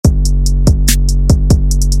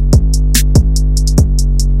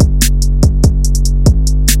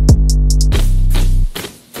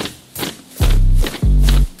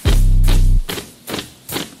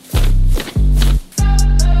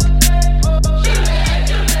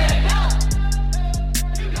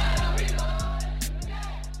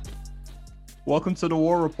Welcome to the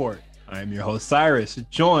War Report. I'm your host Cyrus,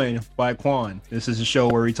 joined by Quan. This is a show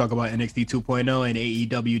where we talk about NXT 2.0 and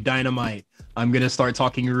AEW Dynamite. I'm gonna start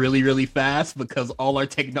talking really fast because all our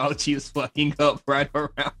technology is fucking up right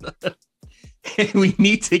around us. And we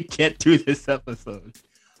need to get through this episode.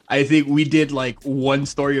 I think we did like one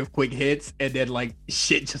story of quick hits and then like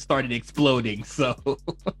shit just started exploding. So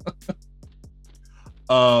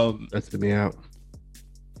that's me out.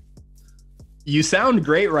 You sound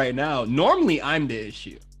great right now. Normally I'm the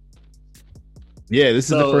issue. Yeah, this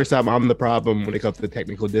is the first time I'm the problem when it comes to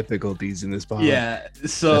technical difficulties in this pod. Yeah,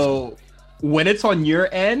 so when it's on your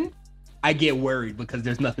end, I get worried because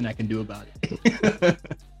there's nothing I can do about it.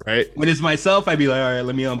 Right? When it's myself, I'd be like, all right,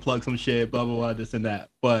 let me unplug some shit, blah, blah, blah, this and that.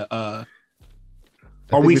 But our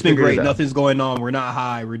week's been great. Nothing's going on. We're not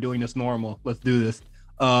high. We're doing this normal. Let's do this.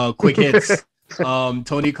 Quick hits.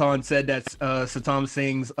 Tony Khan said that Satam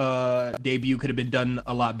Singh's debut could have been done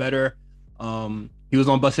a lot better. He was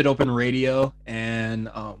on Busted Open Radio and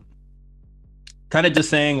kind of just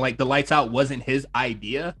saying like the lights out wasn't his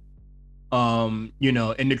idea. In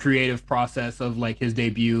the creative process of like his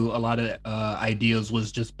debut, a lot of ideas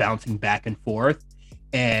was just bouncing back and forth,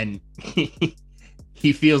 and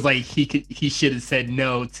he feels like he should have said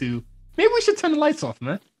no to maybe we should turn the lights off,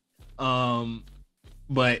 man.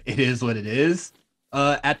 But it is what it is.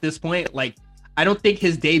 At this point, like I don't think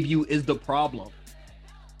his debut is the problem.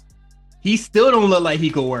 He still don't look like he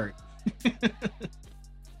could work.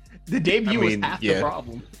 The debut was half the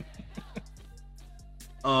problem.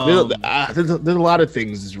 There's a lot of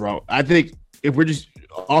things is wrong. I think if we're just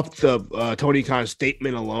off the Tony Khan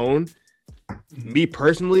statement alone, me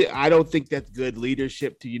personally, I don't think that's good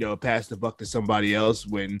leadership to pass the buck to somebody else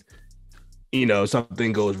when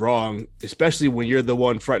something goes wrong, especially when you're the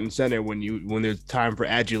one front and center when there's time for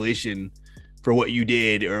adulation for what you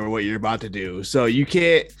did or what you're about to do. So you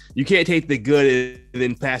can't take the good and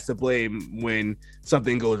then pass the blame when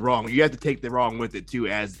something goes wrong. You have to take the wrong with it too,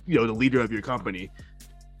 as the leader of your company.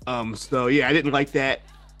 So yeah, I didn't like that.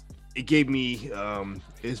 It gave me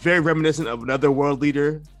it's very reminiscent of another world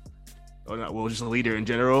leader, just a leader in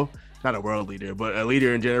general, not a world leader, but a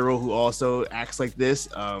leader in general who also acts like this.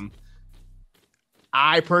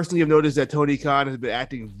 I personally have noticed that Tony Khan has been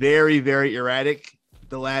acting very, very erratic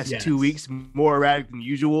the last 2 weeks, more erratic than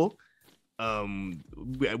usual. We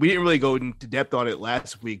didn't really go into depth on it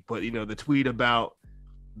last week, but the tweet about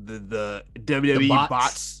the WWE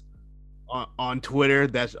bots on Twitter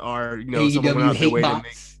that are someone went out their way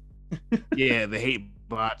bots. To make the hate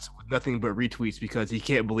bots with nothing but retweets because he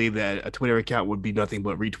can't believe that a Twitter account would be nothing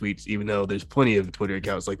but retweets, even though there's plenty of Twitter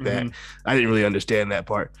accounts like that. I didn't really understand that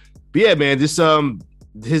part, but yeah, man, this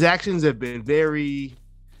his actions have been very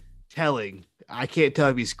telling. I can't tell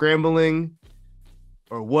if he's scrambling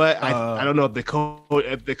or what. I don't know if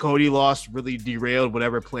the Cody loss really derailed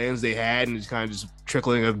whatever plans they had and it's kind of just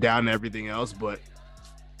trickling them down to everything else. But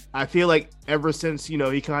I feel like ever since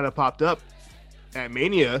he kind of popped up at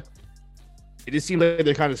Mania, it just seems like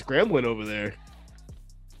they're kind of scrambling over there,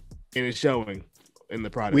 and it's showing in the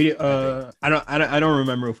product. I don't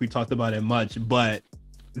remember if we talked about it much, but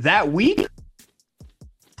that week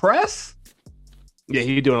press. Yeah,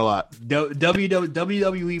 he's doing a lot.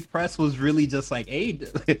 WWE press was really just like, hey,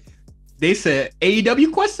 they said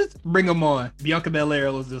AEW questions, bring them on. Bianca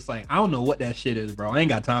Belair was just like, I don't know what that shit is, bro. I ain't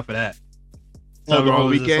got time for that. So the whole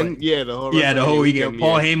weekend? Like, the whole weekend.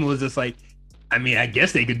 Paul Heyman was just like, I mean, I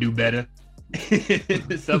guess they could do better.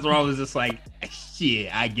 Seth Rollins was just like,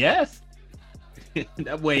 shit, I guess.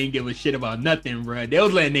 That boy ain't give a shit about nothing, bro. They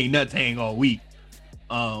was letting they nuts hang all week.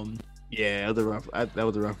 Yeah, that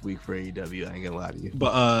was a rough week for AEW. I ain't gonna lie to you.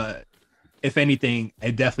 But if anything,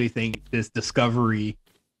 I definitely think this Discovery,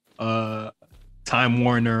 Time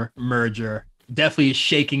Warner merger definitely is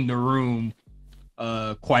shaking the room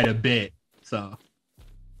quite a bit. So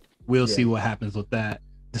we'll see what happens with that.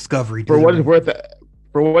 Discovery. For what it's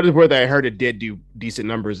worth, I heard it did do decent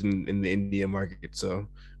numbers in the India market. So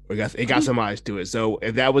it got some eyes to it. So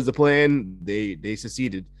if that was the plan, they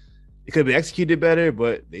succeeded. It could have been executed better,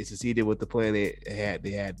 but they succeeded with the plan they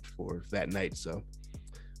had for that night. So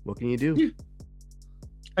what can you do?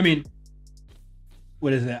 I mean,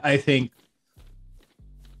 what is it? I think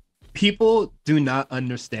people do not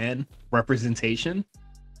understand representation.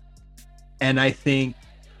 And I think,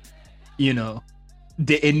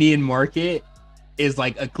 the Indian market is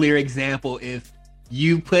like a clear example. If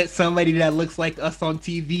you put somebody that looks like us on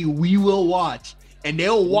TV, we will watch. And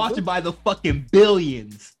they'll watch it by the fucking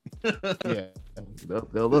billions. Yeah,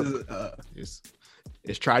 they'll look.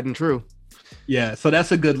 It's tried and true. Yeah, so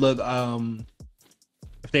that's a good look.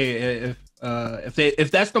 If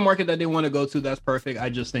that's the market that they want to go to, that's perfect. I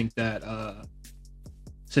just think that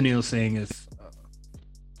Sunil Singh is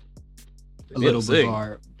a little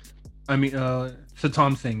bizarre. I mean,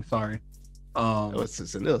 Satam Singh, sorry. It's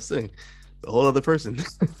Sunil Singh, the whole other person.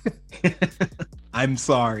 I'm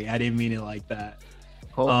sorry, I didn't mean it like that.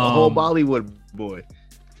 A whole Bollywood boy.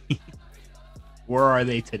 Where are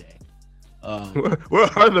they today? Where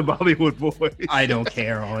are the Bollywood boys? I don't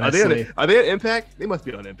care, honestly. Are they at Impact? They must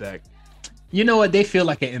be on Impact. You know what? They feel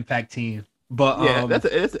like an Impact team. But yeah, that's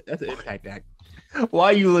an Impact act.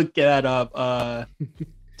 While you look that up,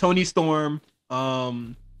 Toni Storm,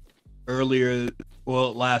 earlier,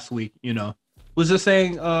 last week, was just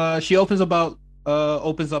saying she opens up about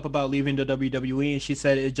leaving the WWE, and she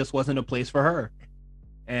said it just wasn't a place for her.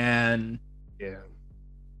 And yeah,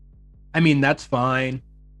 I mean, that's fine.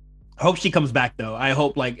 I hope she comes back though. I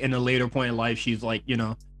hope like in a later point in life, she's like,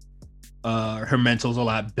 her mental's a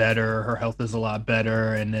lot better, her health is a lot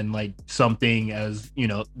better, and then like something as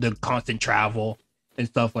the constant travel and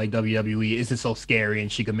stuff like WWE isn't so scary, and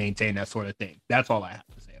she can maintain that sort of thing. That's all I have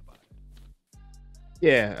to say about it.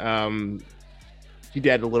 Yeah, she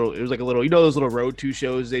did it was like a little, those little Road to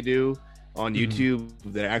shows they do on YouTube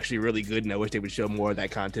that are actually really good, and I wish they would show more of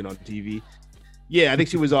that content on TV. Yeah, I think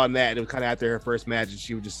she was on that. It was kind of after her first match, and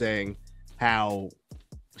she was just saying how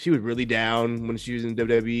she was really down when she was in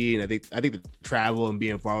WWE, and I think the travel and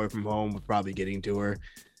being far away from home was probably getting to her.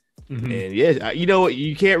 And yeah, you know what?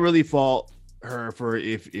 You can't really fault her for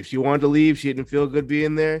if she wanted to leave, she didn't feel good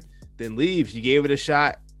being there, then leave. She gave it a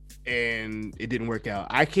shot, and it didn't work out.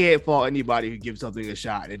 I can't fault anybody who gives something a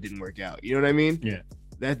shot and it didn't work out. You know what I mean? Yeah.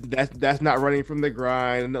 That's not running from the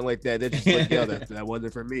grind and nothing like that. That's just like, that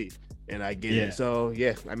wasn't for me, and I get it. So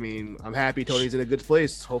yeah, I mean, I'm happy Toni's in a good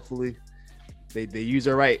place. Hopefully, they use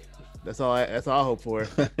her right. That's all I hope for.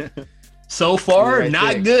 So far,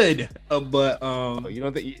 not good. But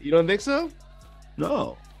you don't think so?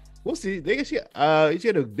 No, we'll see. She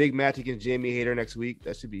had a big match against Jamie Hayter next week.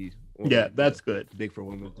 That should be that's good. Big for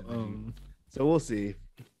women. So we'll see.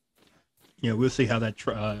 Yeah, we'll see how that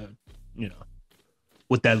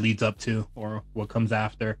what that leads up to or what comes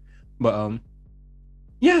after. But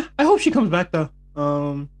yeah, I hope she comes back though.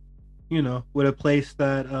 With a place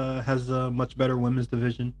that has a much better women's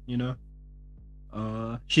division,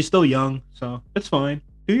 she's still young, so it's fine.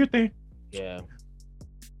 Do your thing. Yeah.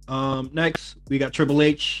 Next we got Triple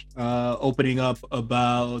H opening up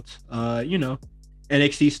about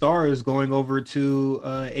NXT stars going over to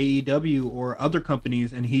AEW or other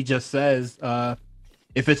companies, and he just says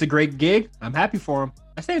if it's a great gig, I'm happy for him.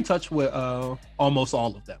 I stay in touch with almost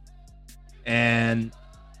all of them, and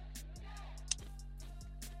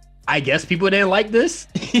I guess people didn't like this.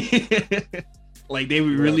 Like they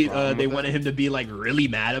really they wanted him to be like really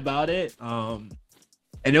mad about it. And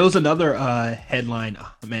there was another headline.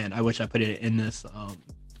 Oh, man, I wish I put it in this.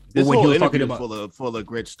 This when he was talking about full of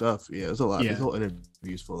great stuff. Yeah, there's a lot. Yeah. This whole interview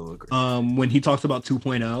is full of great. When he talks about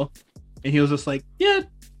 2.0, and he was just like, yeah,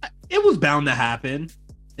 it was bound to happen.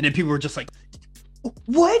 And then people were just like,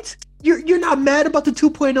 what? You're not mad about the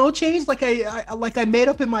 2.0 change like I made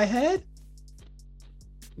up in my head?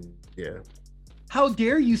 Yeah. How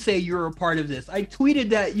dare you say you're a part of this? I tweeted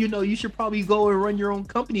that, you should probably go and run your own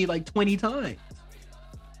company like 20 times.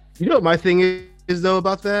 You know what my thing is though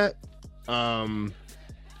about that?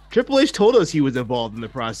 Triple H told us he was involved in the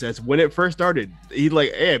process when it first started. He's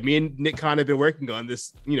like, "Hey, me and Nick Khan have been working on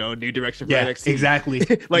this, new direction for NXT." Exactly.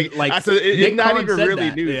 like so it's not even really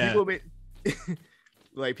that. New. Yeah.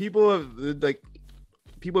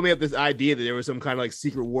 People made up this idea that there was some kind of like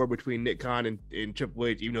secret war between Nick Khan and Triple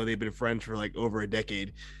H, even though they've been friends for like over a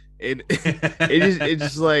decade. And it's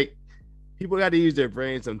just like people got to use their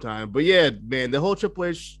brain sometime. But yeah, man, the whole Triple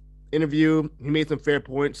H interview, he made some fair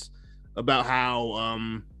points about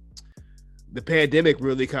how the pandemic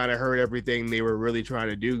really kind of hurt everything they were really trying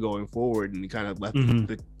to do going forward, and kind of left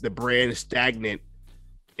the brand stagnant.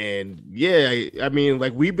 And yeah, I mean,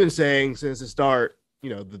 like we've been saying since the start,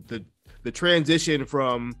 the transition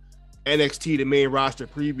from NXT to main roster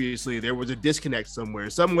previously, there was a disconnect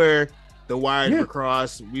somewhere. The wires were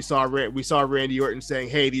crossed. We saw Randy Orton saying,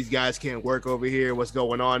 "Hey, these guys can't work over here. What's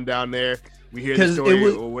going on down there?" We hear the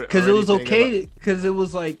story because it was okay because it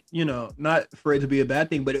was like not for it to be a bad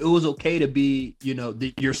thing, but it was okay to be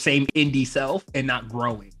your same indie self and not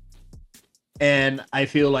growing. And I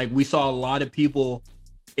feel like we saw a lot of people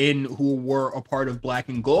who were a part of Black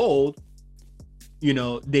and Gold.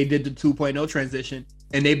 They did the 2.0 transition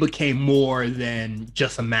and they became more than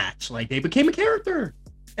just a match. Like they became a character.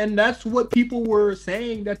 And that's what people were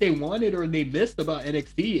saying that they wanted or they missed about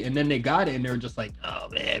NXT. And then they got it and they're just like, oh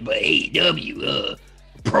man, but AEW,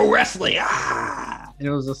 pro wrestling, And it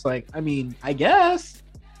was just like, I mean, I guess.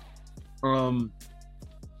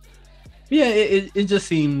 Yeah, it just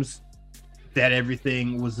seems that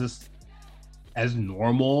everything was just as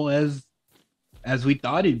normal as we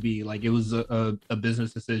thought it'd be. Like it was a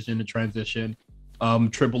business decision, a transition.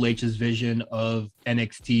 Triple H's vision of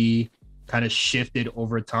NXT kind of shifted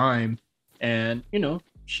over time, and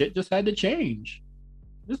shit just had to change.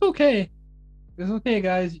 It's okay. It's okay,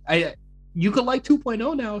 guys. You could like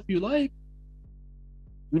 2.0 now if you like.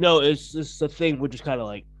 It's just a thing with just kind of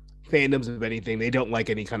like fandoms of anything. They don't like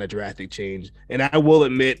any kind of drastic change. And I will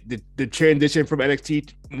admit the transition from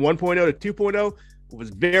NXT 1.0 to 2.0 was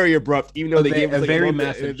very abrupt, even though they gave us like a very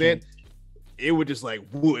massive event. It would just like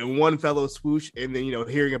woo, in one fellow swoosh, and then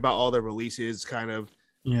hearing about all the releases kind of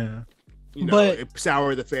but it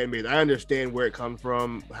soured the fan base. I understand where it comes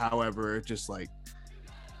from. However, just like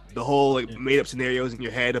the whole made up scenarios in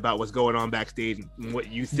your head about what's going on backstage and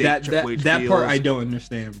what you think that part I don't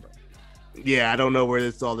understand, bro. Yeah, I don't know where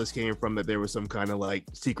all this came from, that there was some kind of like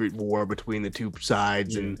secret war between the two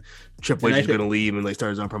sides and Triple H is going to leave and like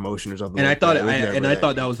start his own promotion or something. And I thought that was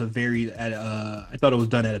I thought it was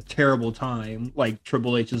done at a terrible time. Like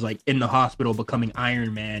Triple H is like in the hospital becoming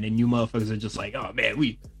Iron Man, and you motherfuckers are just like, oh man,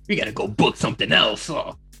 we got to go book something else.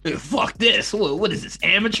 Oh, fuck this. What is this,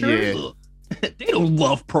 amateur? Yeah. They don't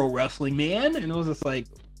love pro wrestling, man. And it was just like,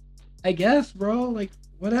 I guess, bro, like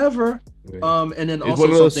whatever. Yeah. And then it's also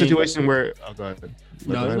one of those situations where go ahead.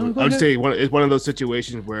 No, I would say it's one of those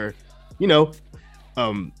situations where the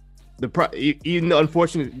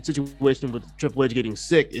unfortunate situation with Triple H getting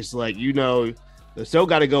sick, it's like the show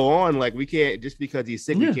got to go on. Like we can't, just because he's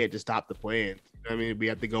sick, we can't just stop the plan. I mean, we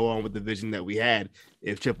have to go on with the vision that we had.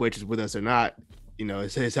 If Triple H is with us or not,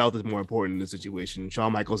 his health is more important in the situation.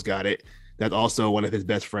 Shawn Michaels got it. That's also one of his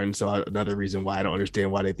best friends. So another reason why I don't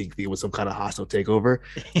understand why they think it was some kind of hostile takeover.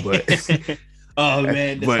 But oh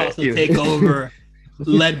man, this hostile takeover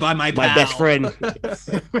led by my best friend.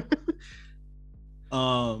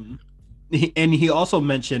 And he also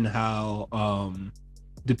mentioned how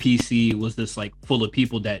the PC was just like full of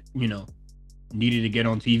people that needed to get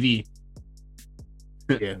on TV.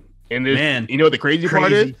 Yeah, and the crazy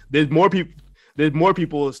part is there's more people. There's more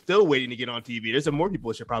people still waiting to get on TV. There's some more people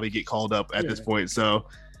that should probably get called up at this point. So,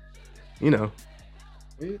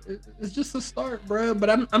 it's just a start, bro.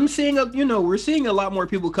 But I'm seeing we're seeing a lot more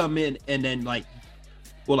people come in and then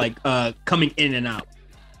coming in and out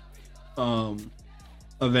of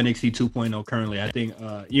NXT 2.0 currently. I think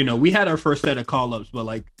we had our first set of call ups,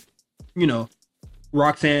 but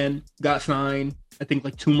Roxanne got signed I think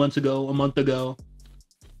like 2 months ago, a month ago.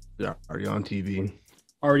 Yeah, already on TV.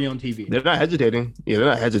 They're not hesitating. Yeah, they're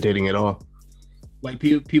not hesitating at all. Like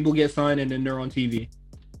people get signed and then they're on TV.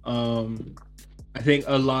 I think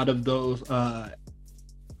a lot of those NIL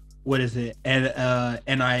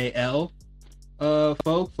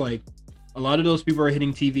folks, like a lot of those people are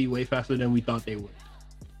hitting TV way faster than we thought they would.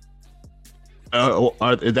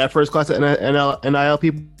 Is that first class NIL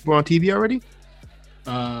people on TV already?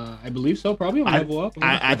 I believe so. Probably on Level Up.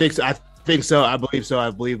 I think so. I think so. I believe so.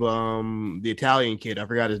 I believe the Italian kid, I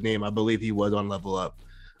forgot his name. I believe he was on Level Up.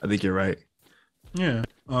 I think you're right. Yeah.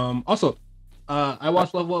 Also, I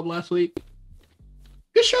watched Level Up last week.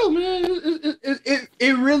 Good show, man.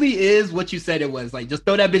 It really is what you said it was. Like, just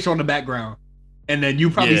throw that bitch on the background, and then you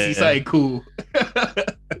probably see something cool.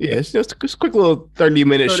 Yeah, it's just a quick little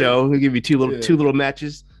 30-minute show. We'll give you two little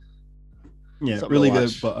matches. Yeah, something really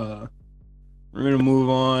good. But we're gonna move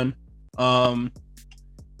on.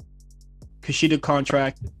 Kushida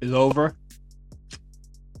contract is over.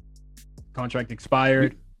 Contract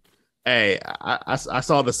expired. Hey, I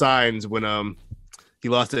saw the signs when he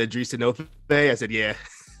lost to Idris Inoue. I said, yeah,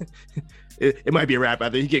 it might be a wrap.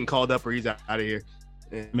 Either he's getting called up or he's out of here.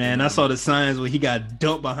 Man, I saw the signs where he got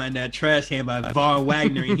dumped behind that trash can by Von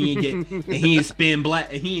Wagner, and he ain't spin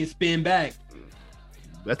back.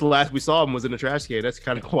 That's the last we saw him was in the trash can. That's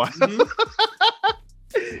kind of wild.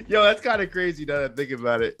 Mm-hmm. Yo, that's kind of crazy now that I think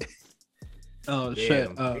about it. Oh,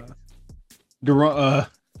 shit. The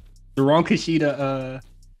wrong Kushida,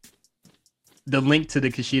 the link to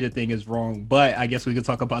the Kushida thing is wrong, but I guess we could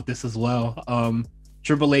talk about this as well.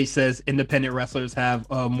 Triple H says independent wrestlers have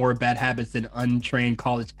more bad habits than untrained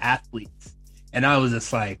college athletes. And I was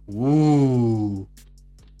just like, ooh.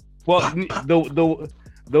 Well,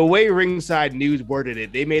 the way Ringside News worded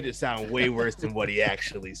it, they made it sound way worse than what he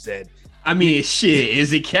actually said. I mean, shit,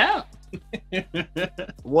 is it cap?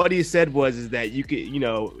 What he said is that you could,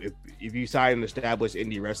 if you sign an established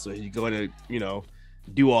indie wrestler, you're going to,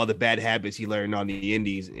 do all the bad habits he learned on the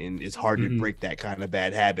indies, and it's hard to break that kind of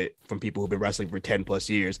bad habit from people who've been wrestling for 10 plus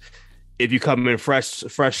years. If you come in fresh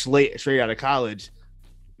straight out of college,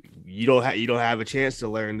 you don't have a chance to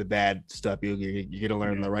learn the bad stuff. You're gonna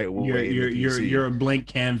learn the right way. You're a blank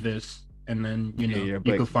canvas, and then you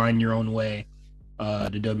can find your own way, the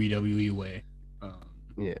WWE way.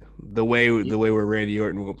 Yeah, the way where Randy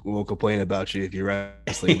Orton will complain about you if you're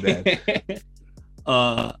wrestling bad.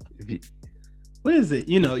 What is it?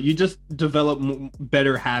 You just develop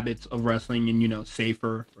better habits of wrestling and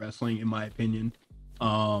safer wrestling, in my opinion.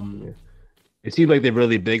 It seems like they're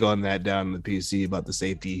really big on that down in the PC about the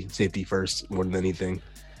safety first more than anything,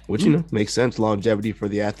 which makes sense. Longevity for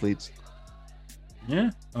the athletes.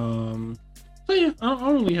 Yeah. So yeah, I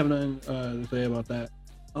don't really have nothing to say about that.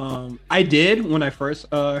 I did when I first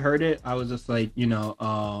heard it. I was just like, a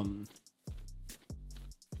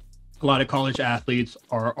lot of college athletes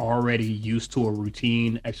are already used to a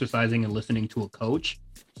routine, exercising and listening to a coach.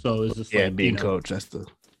 So it's just being coach. That's the.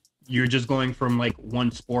 You're just going from like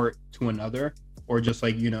one sport to another, or just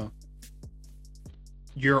like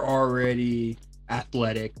you're already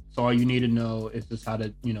athletic, so all you need to know is just how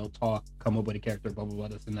to talk, come up with a character, blah blah blah,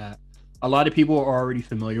 this and that. A lot of people are already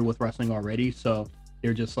familiar with wrestling already, so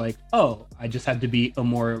they're just like, oh, I just have to be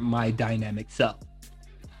my dynamic self.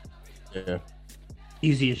 Yeah,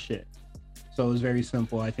 easy as shit. So it was very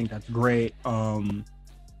simple. I think that's great.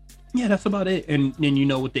 Yeah, that's about it. And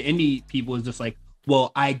then with the indie people is just like,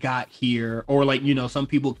 well, I got here, or like some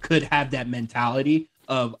people could have that mentality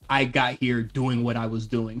of I got here doing what I was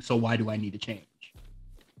doing, so why do I need to change?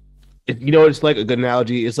 It's like a good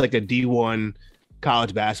analogy. It's like a D1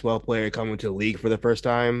 college basketball player coming to the league for the first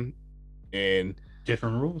time, and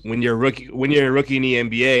different rules. When you're a rookie in the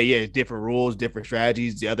NBA, different rules, different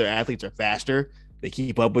strategies. The other athletes are faster. They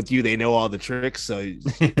keep up with you. They know all the tricks. So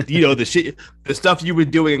the stuff you were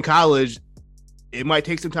doing in college, it might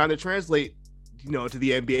take some time to translate. To the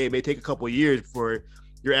NBA, it may take a couple of years before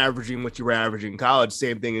you're averaging what you were averaging in college.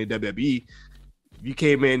 Same thing in the WWE. You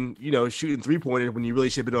came in, shooting 3-pointers when you really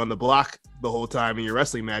should have been on the block the whole time in your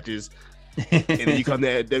wrestling matches. And then you come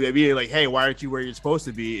to WWE and like, hey, why aren't you where you're supposed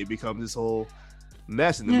to be? It becomes this whole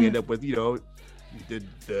mess. And then we end up with, the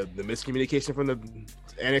miscommunication from the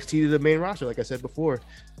NXT to the main roster, like I said before.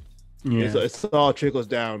 Yeah. It's all trickles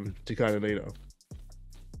down to kind of,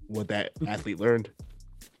 what that athlete learned.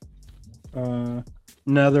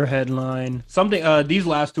 Another headline. Something. These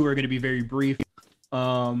last two are going to be very brief.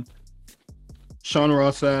 Sean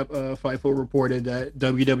Ross Sapp, Fightful reported that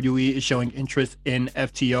WWE is showing interest in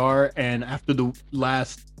FTR, and after the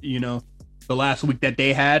last week that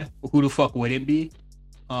they had, who the fuck would it be?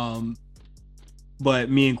 But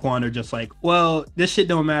me and Quan are just like, well, this shit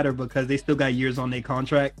don't matter because they still got years on their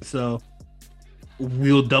contract, so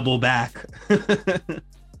we'll double back. When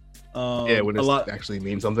it actually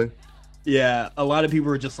means something. Yeah, a lot of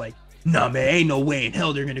people are just like, nah, man, ain't no way in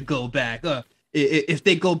hell they're gonna go back. If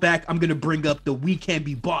they go back, I'm gonna bring up the "we can't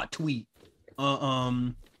be bought" tweet.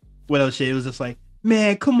 What else? Shit, it was just like,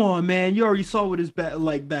 man, come on, man, you already saw what it's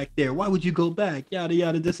back there. Why would you go back? Yada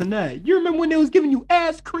yada, this and that. You remember when they was giving you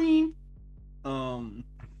ass cream? I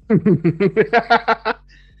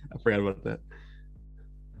forgot about that.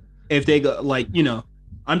 If they go,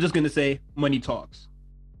 I'm just gonna say, money talks.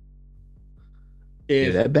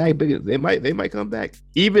 That bag big. They might come back,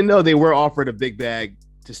 even though they were offered a big bag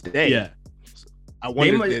to stay. Yeah, I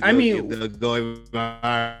wonder. They'll go.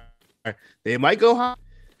 They might go high.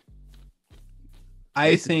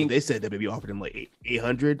 I think they said that maybe offered him like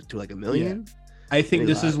 800 to like $1 million. Yeah. I think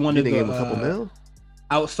this is one of the a couple mil.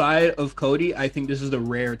 Outside of Cody, I think this is the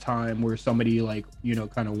rare time where somebody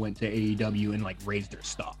kind of went to AEW and raised their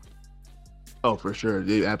stock. Oh, for sure,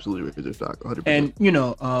 they absolutely raised their stock, 100%. And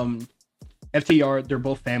FTR, they're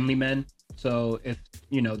both family men, so if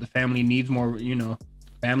the family needs more,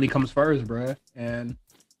 family comes first, bruh, and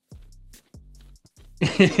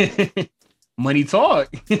money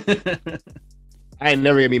talk. I ain't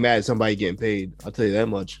never gonna be mad at somebody getting paid. I'll tell you that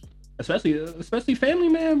much. Especially family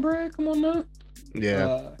man, bruh. Come on now.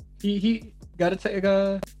 Yeah. He got a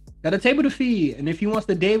table to feed, and if he wants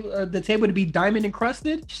the table to be diamond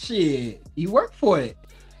encrusted, shit, he worked for it.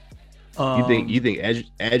 You think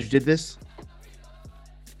Edge did this?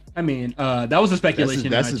 I mean, that was a speculation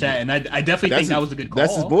in our chat, and I definitely think that was a good call.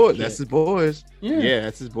 That's his boy. That's his boys. Yeah,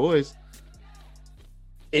 that's his boys.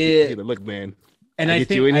 Look, man, and I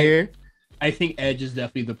think here. I think Edge is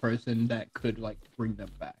definitely the person that could bring them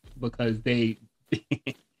back because they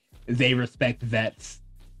respect vets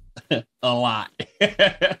a lot.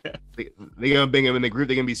 They gonna bring him in the group.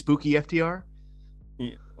 They're gonna be spooky FTR.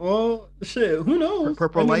 Yeah. Well, shit. Who knows?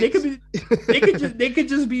 Purple lights. They could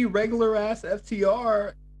just be regular ass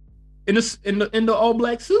FTR in the all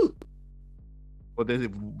black suit. But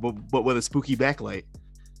with a spooky backlight.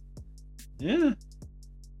 Yeah.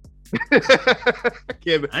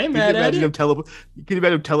 I ain't mad at it. You can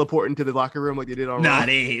imagine them teleporting to the locker room like they did on. Nah,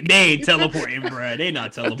 they ain't teleporting, bro. They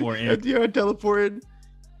not teleporting. You're teleporting.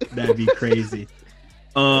 That'd be crazy.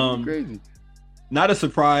 Crazy. Not a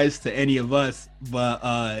surprise to any of us,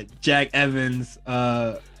 but Jack Evans'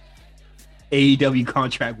 AEW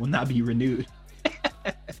contract will not be renewed.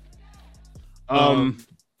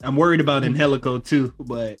 I'm worried about Angelico too,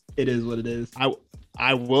 but it is what it is.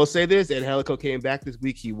 I will say this: Angelico came back this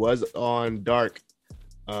week. He was on Dark,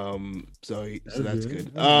 so that's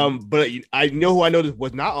good. But I know who I noticed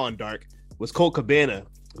was not on Dark was Colt Cabana,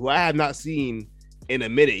 who I have not seen in a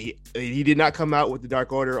minute. He did not come out with the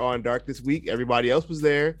Dark Order on Dark this week. Everybody else was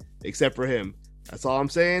there except for him. That's all I'm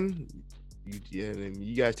saying.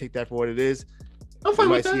 You guys take that for what it is. I'm fine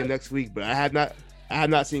we with might that. see him next week, but I have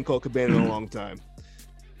not seen Colt Cabana in a long time.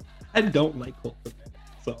 I don't like Colt Cabana,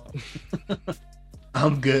 so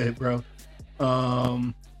I'm good, bro.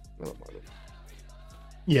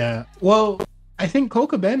 Yeah. Well, I think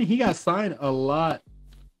Colt Cabana, he got signed a lot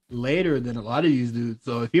later than a lot of these dudes.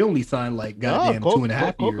 So if he only signed like goddamn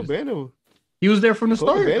 2.5 years, Cabana, he was there from the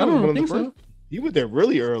start. I don't think so. He was there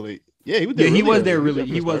really early. Yeah, he was there. Yeah, he was there really.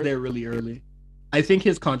 He was there really early. I think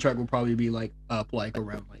his contract will probably be like up like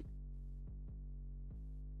around like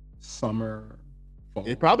summer, fall.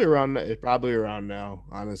 It's probably around now,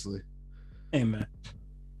 honestly. Hey man,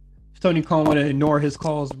 if Tony Khan would ignore his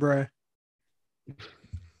calls, bruh.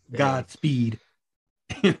 Godspeed.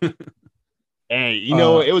 Hey, you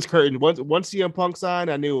know, it was curtain. Once CM Punk signed,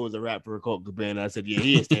 I knew it was a wrap for Colt Cabana. I said, yeah,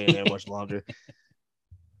 he ain't staying there much longer.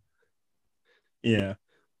 Yeah.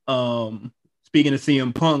 Speaking of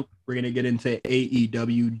CM Punk, we're gonna get into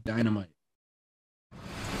AEW Dynamite.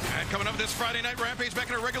 Coming up this Friday night, Rampage back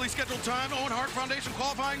at a regularly scheduled time. Owen Hart Foundation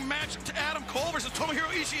qualifying match to Adam Cole versus Tomohiro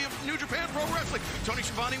Ishii of New Japan Pro Wrestling. Tony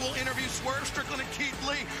Schiavone will interview Swerve Strickland and Keith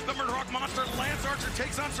Lee. The Murder Hawk Monster Lance Archer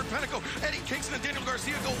takes on Serpentico. Eddie Kingston and Daniel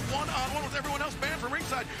Garcia go one-on-one with everyone else banned from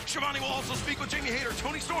ringside. Schiavone will also speak with Jamie Hayter,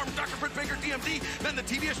 Tony Storm, Dr. Britt Baker, DMD. Then the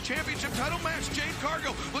TBS Championship title match. Jade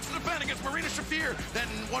Cargill looks to defend against Marina Shafir. Then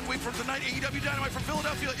 1 week from tonight, AEW Dynamite from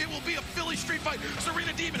Philadelphia. It will be a Philly street fight.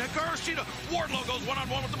 Serena Deeb and Hikaru Shida. Wardlow goes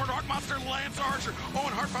one-on-one with the Murder Hawk Monster Lance Archer.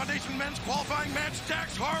 Owen Hart Foundation men's qualifying match.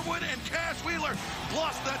 Dax Harwood and Cass Wheeler.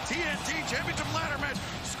 Plus the TNT Championship ladder match.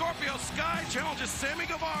 Scorpio Sky challenges Sammy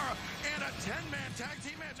Guevara. And a 10-man tag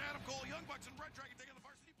team match. Adam Cole, Young Bucks, and Red Dragon taking the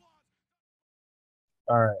Varsity Blondes.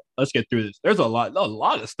 All right, let's get through this. There's a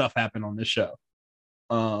lot of stuff happened on this show.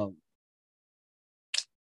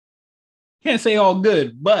 Can't say all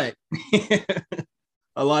good, but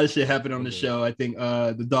a lot of shit happened on the show. I think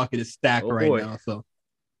the docket is stacked now, so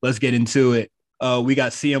let's get into it. We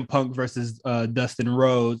got CM Punk versus Dustin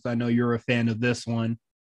Rhodes. I know you're a fan of this one.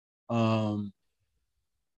 I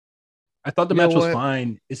thought the match was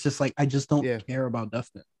fine. It's just like I just don't care about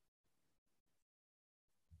Dustin.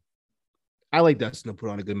 I like Dustin to put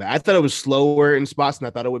on a good match. I thought it was slower in spots than I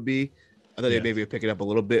thought it would be. I thought they maybe would pick it up a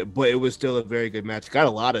little bit, but it was still a very good match. Got a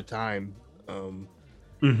lot of time. You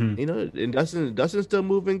know, and Dustin's still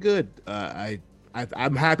moving good.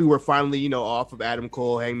 I'm happy we're finally, off of Adam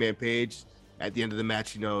Cole, Hangman Page. At the end of the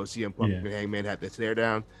match, CM Punk and Hangman had the stare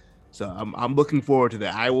down. So I'm looking forward to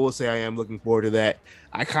that. I will say I am looking forward to that.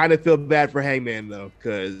 I kind of feel bad for Hangman though,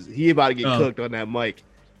 because he about to get cooked on that mic.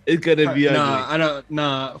 It's gonna be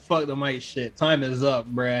ugly. Fuck the mic shit. Time is up,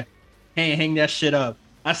 bruh. Hang that shit up.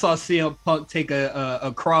 I saw CM Punk take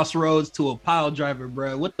a crossroads to a pile driver,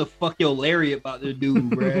 bruh. What the fuck your lariat about to do,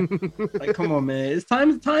 bruh? Like, come on, man. It's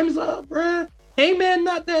time's up, bruh. Hangman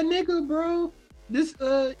not that nigga, bro. This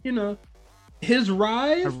his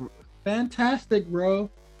rise, fantastic, bro.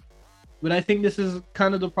 But I think this is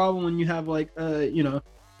kind of the problem when you have like a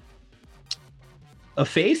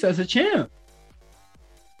face as a champ.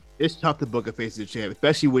 It's tough to book a face as a champ,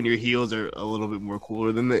 especially when your heels are a little bit more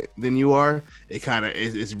cooler than you are. It kind of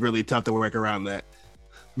it's really tough to work around that.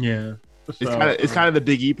 Yeah, it's kind of the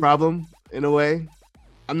Big E problem in a way.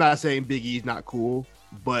 I'm not saying Big E's not cool,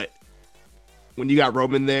 but when you got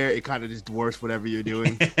Roman there, it kind of just dwarfs whatever you're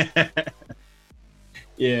doing.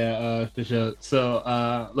 Yeah, for sure.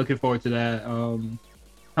 So, looking forward to that.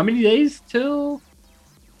 How many days till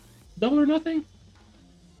Double or Nothing?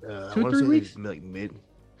 2-3 weeks? Like mid.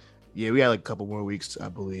 Yeah, we got like a couple more weeks, I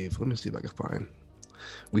believe. Let me see if I can find.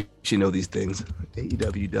 We should know these things.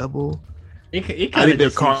 AEW Double. It kind of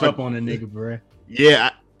just comes up on a nigga, bro.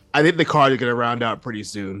 Yeah, I think the card is gonna round out pretty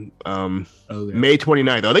soon. May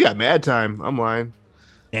 29th. Oh, they got mad time. I'm lying.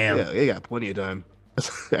 Damn. Yeah, they got plenty of time.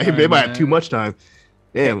 They might have too much time.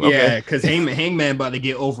 Damn. Okay. Yeah, because Hangman about to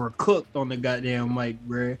get overcooked on the goddamn mic,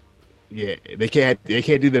 bro. Yeah, they can't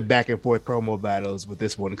do the back and forth promo battles with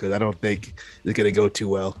this one because I don't think it's gonna go too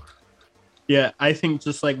well. Yeah, I think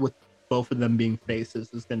just like with both of them being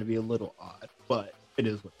faces is gonna be a little odd, but it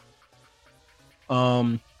is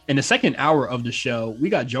what. In the second hour of the show, we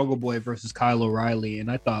got Jungle Boy versus Kyle O'Reilly,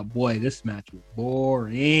 and I thought, boy, this match was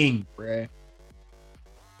boring, bruh.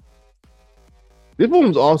 This one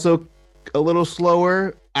was also a little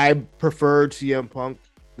slower. I preferred the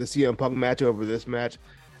CM Punk match over this match.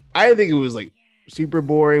 I think it was like super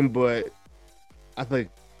boring, but I think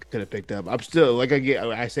could have picked up. I'm still like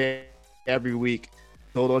I say every week,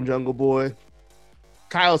 hold on Jungle Boy.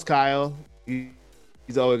 Kyle's Kyle.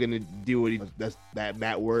 He's always gonna do what he does. That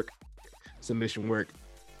mat work, submission work.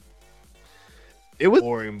 It was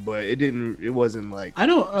boring, but it wasn't like I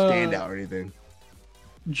don't stand out or anything.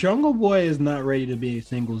 Jungle Boy is not ready to be a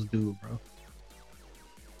singles dude, bro.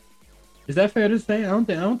 Is that fair to say? I don't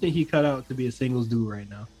think he cut out to be a singles dude right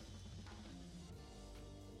now.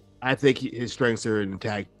 I think his strengths are in the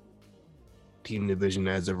tag team division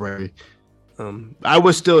as of right. I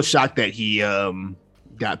was still shocked that he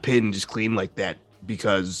got pinned just clean like that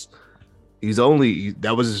because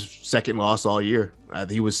that was his second loss all year.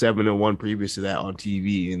 He was 7-1 previous to that on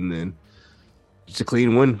TV, and then just a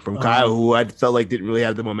clean win from Kyle, who I felt like didn't really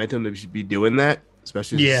have the momentum to be doing that,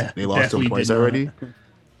 especially since they lost him twice already.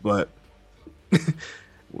 But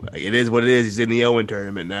it is what it is. He's in the Owen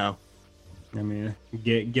tournament now. I mean,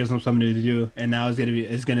 gives him something to do, and now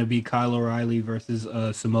it's gonna be Kyle O'Reilly versus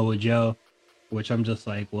Samoa Joe, which I'm just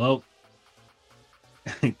like, well,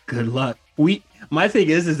 good luck. My thing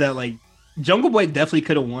is that like Jungle Boy definitely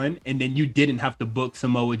could have won, and then you didn't have to book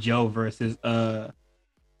Samoa Joe versus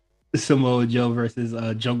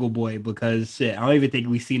Jungle Boy because shit, I don't even think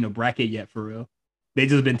we've seen a bracket yet for real. They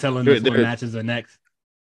just been telling us what matches are next.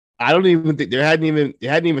 I don't even think it hadn't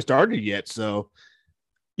even started yet, so.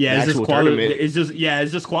 Yeah, it's just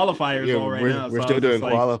qualifiers all right now. We're still doing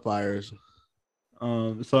qualifiers.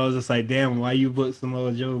 So I was just like, damn, why you book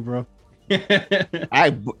Samoa Joe, bro?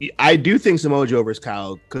 I do think Samoa Joe versus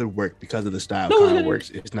Kyle could work because of the style Kyle works.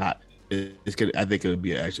 It's not. It's good. I think it would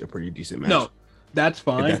be actually a pretty decent match. No, that's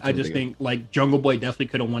fine. I just think like Jungle Boy definitely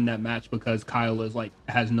could have won that match because Kyle is like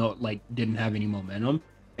didn't have any momentum,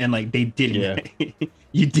 and like they didn't. Yeah.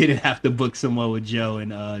 You didn't have to book Samoa Joe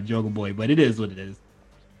and Jungle Boy, but it is what it is.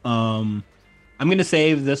 I'm gonna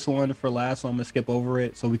save this one for last, so I'm gonna skip over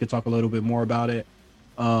it so we could talk a little bit more about it.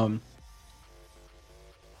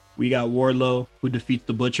 We got Wardlow who defeats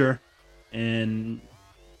the Butcher, and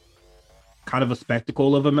kind of a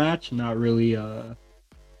spectacle of a match, not really a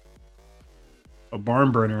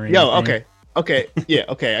barn burner. Or anything. Okay, yeah,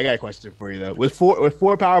 okay. I got a question for you though. With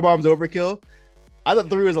four power bombs overkill, I thought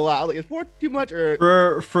 3 was a lot. Like, is 4 too much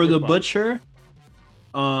or for the Butcher?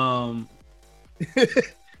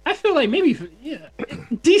 I feel like maybe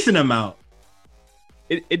decent amount.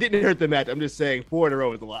 It didn't hurt the match. I'm just saying 4 in a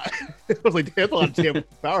row is a lot. I was like, that's a lot of damn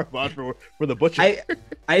power bombs for the Butcher.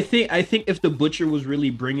 I think if the Butcher was really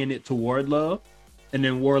bringing it to Wardlow, and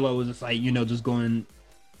then Wardlow was just like, just going,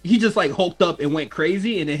 he just like hulked up and went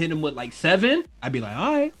crazy, and then hit him with like 7, I'd be like,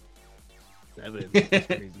 all right. 7. That's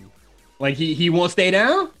crazy. Like he won't stay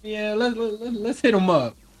down. Yeah, let's hit him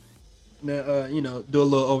up. Do a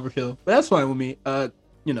little overkill, but that's fine with me. The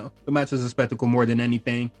match is a spectacle more than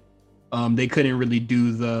anything. They couldn't really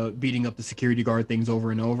do the beating up the security guard things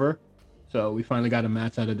over and over. So we finally got a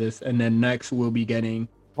match out of this. And then next we'll be getting...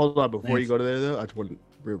 Hold on, before you go to there though, I just want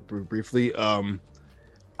to briefly,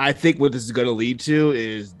 I think what this is going to lead to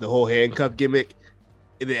is the whole handcuff gimmick.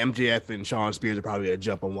 The MJF and Sean Spears are probably going to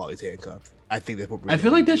jump on Wally's handcuff. I think that's what I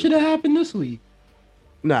feel like that should have happened this week.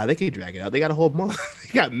 Nah, they can drag it out. They got a whole month. They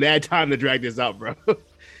got mad time to drag this out, bro.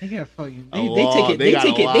 They got fucking. They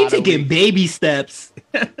take it baby steps.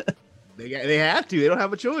 They have to. They don't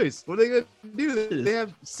have a choice. What are they gonna do? They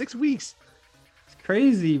have 6 weeks. It's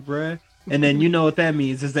crazy, bro. And then you know what that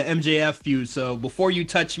means is the MJF feud. So before you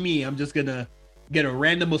touch me, I'm just gonna get a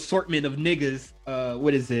random assortment of niggas.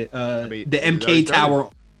 What is it? The MK Tower.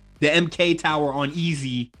 The MK Tower on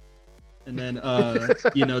easy. And then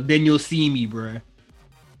then you'll see me, bro.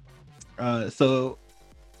 So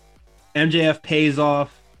MJF pays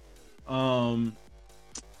off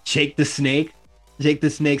Jake the Snake. Jake the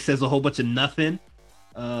Snake says a whole bunch of nothing.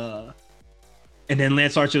 And then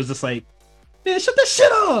Lance Archer was just like, man, shut that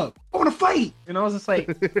shit up. I want to fight. And I was just like,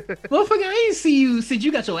 motherfucker, I didn't see you since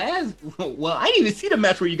you got your ass. Well, I didn't even see the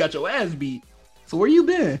match where you got your ass beat. So where you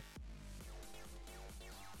been?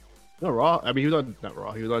 No, Raw. I mean, he was on, not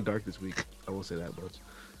Raw. He was on Dark this week. I will say that much.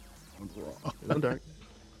 Raw. On Dark.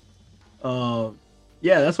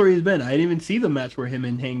 Yeah, that's where he's been. I didn't even see the match where him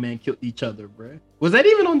and Hangman killed each other, bro. Was that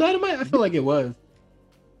even on Dynamite? I feel like it was.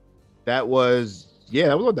 That was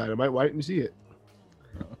on Dynamite. Why didn't you see it?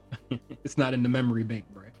 It's not in the memory bank,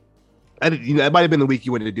 bro. That might have been the week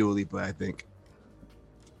you went to Dua Lipa, I think.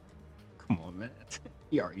 Come on, man.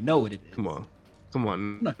 You already know what it is. Come on.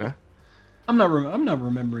 I'm not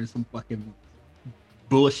remembering some fucking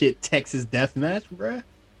bullshit Texas death match, bro.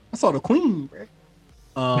 I saw the Queen, bro.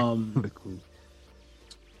 The Queen.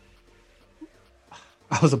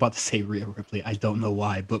 I was about to say Rhea Ripley. I don't know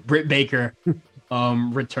why, but Britt Baker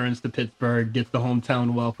returns to Pittsburgh, gets the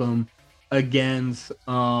hometown welcome against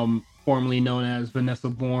formerly known as Vanessa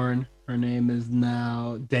Bourne. Her name is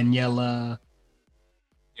now Danielle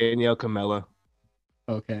Camella.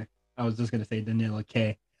 Okay. I was just gonna say Daniela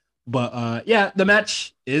K. But yeah, the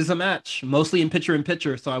match is a match, mostly in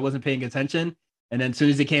picture, so I wasn't paying attention. And then as soon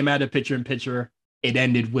as it came out of picture, it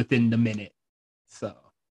ended within the minute. So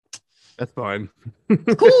that's fine.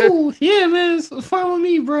 Cool. Yeah, man. It's fine with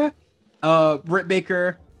me, bro. Britt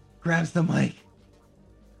Baker grabs the mic,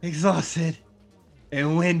 exhausted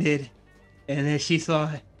and winded, and then she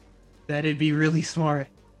saw that it'd be really smart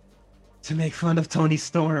to make fun of Toni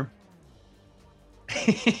Storm.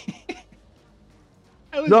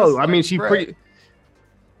 No, I mean she buried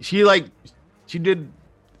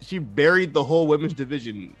the whole women's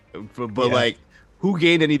division, like who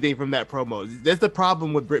gained anything from that promo? That's the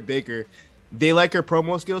problem with Britt Baker. They like her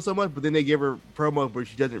promo skills so much, but then they give her promo where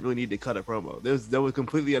she doesn't really need to cut a promo. That was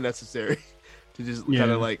completely unnecessary to just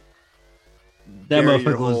kind of like that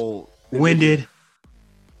motherfucker was winded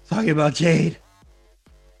talking about Jade.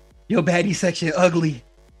 Yo, baddie section ugly.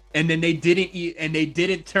 And then they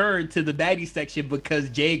didn't turn to the baddie section because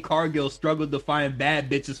Jade Cargill struggled to find bad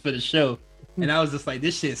bitches for the show. And I was just like,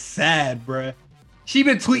 this shit's sad, bruh. She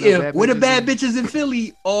been tweeting, where the bad bitches in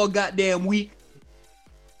Philly all goddamn week.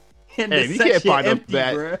 And if you can't find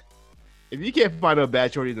if you can't find no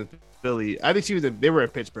bad shorties in Philly, I think they were in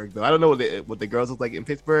Pittsburgh though. I don't know what the girls look like in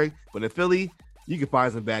Pittsburgh, but in Philly, you can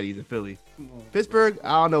find some baddies in Philly. Pittsburgh,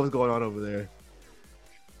 I don't know what's going on over there.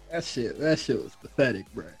 That shit was pathetic,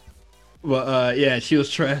 bruh. Well, yeah, she was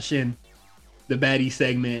trashing the baddie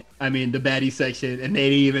segment. I mean, the baddie section, and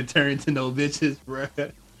they didn't even turn to no bitches, bro.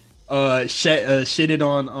 Shitted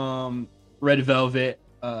on Red Velvet.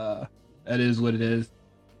 That is what it is.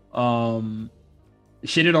 Shitted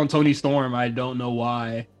on Toni Storm. I don't know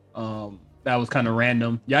why. That was kind of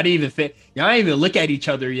random. Y'all didn't even look at each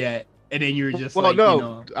other yet, and then you're just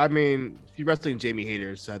I mean, she's wrestling Jamie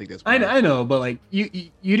Hayter, so I think that's. I know, but like you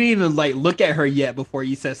didn't even like look at her yet before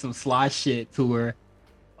you said some sly shit to her.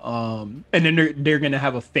 And then they're gonna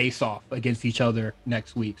have a face off against each other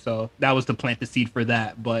next week, so that was to plant the seed for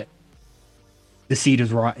that. But the seed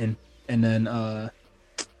is rotten. And then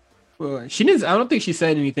she didn't. I don't think she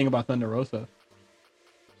said anything about Thunder Rosa.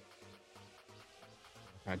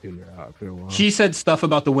 I do know. She said stuff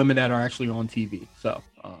about the women that are actually on TV. So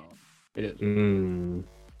it is.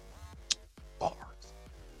 Bars.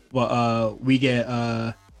 Well, we get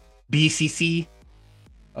BCC,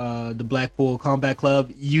 the Blackpool Combat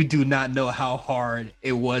Club. You do not know how hard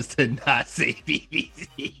it was to not say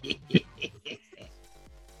BBC.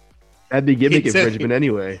 That'd be gimmick infringement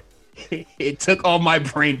anyway. It took all my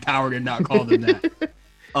brain power to not call them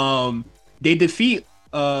that. They defeat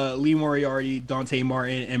Lee Moriarty, Dante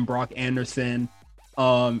Martin, and Brock Anderson.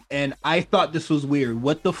 And I thought this was weird.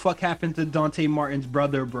 What the fuck happened to Dante Martin's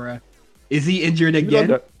brother, bruh? Is he injured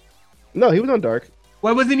again? No, he was on Dark.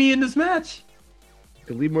 Why wasn't he in this match?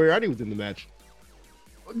 Because Lee Moriarty was in the match.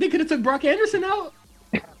 They could have took Brock Anderson out.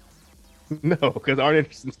 No, because Arn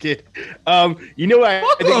Anderson's kid. You know what I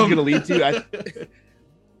think he's gonna lead to?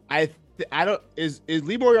 I don't. Is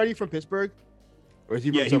Lee Moriarty from Pittsburgh, or is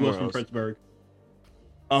he from somewhere else? From Pittsburgh.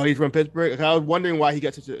 Oh, he's from Pittsburgh. I was wondering why he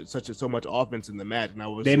got so much offense in the match, and I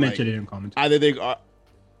was. They mentioned it in commentary. Either they are.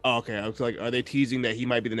 Oh, okay, I was like, are they teasing that he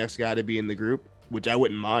might be the next guy to be in the group? Which I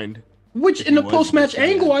wouldn't mind. Which in the post-match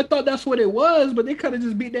angle, I thought that's what it was, but they could have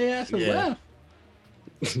just beat their ass and left.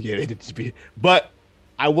 Yeah, they did just beat. But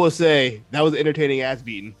I will say that was an entertaining ass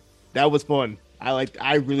beating. That was fun. I like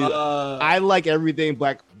everything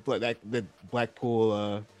the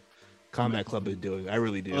Blackpool Combat Club is doing. I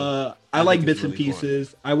really do. I like bits and pieces.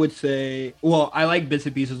 Fun. I would say, I like bits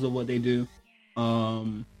and pieces of what they do.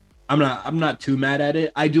 I'm not too mad at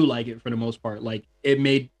it. I do like it for the most part. Like it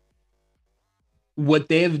made what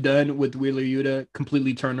they have done with Wheeler Yuta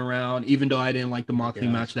completely turn around. Even though I didn't like the Moxley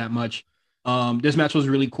match that much, this match was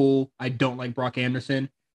really cool. I don't like Brock Anderson.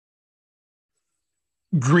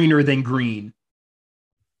 Greener than green.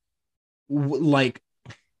 Like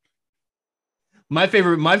My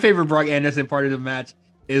favorite Brock Anderson part of the match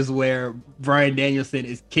is where Bryan Danielson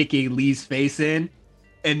is kicking Lee's face in,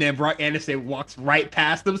 and then Brock Anderson walks right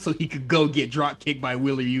past him so he could go get drop kicked by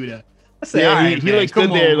Wheeler Yuta. I said, yeah, right, he like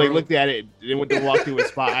stood there, like looked at it, and then went to walk to his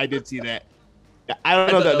spot. I did see that. I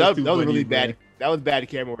don't know that was really bad. That was bad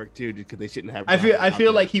camera work too, because they shouldn't have. I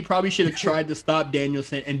feel like he probably should have tried to stop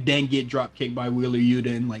Danielson and then get drop kicked by Wheeler Yuta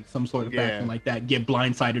in like some sort of fashion like that, get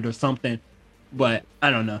blindsided or something. But I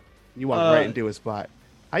don't know. You walk right into his spot.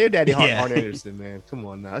 How your daddy Arn Anderson, man? Come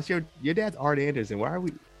on now. That's your dad's Arn Anderson. Why are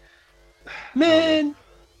we? Man,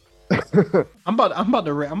 I'm about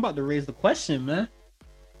to raise the question, man.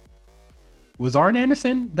 Was Arn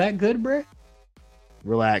Anderson that good, bro?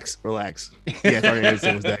 Relax. Yeah, Arn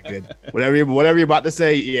Anderson was that good. Whatever you're about to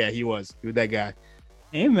say, yeah, he was. He was that guy.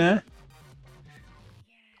 Hey, man.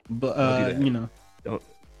 But you know, don't.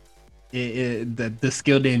 The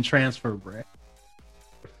skill didn't transfer, bro.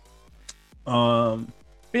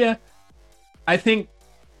 Yeah, I think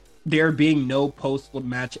there being no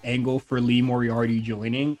post-match angle for Lee Moriarty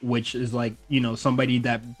joining, which is like, you know, somebody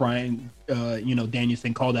that Bryan,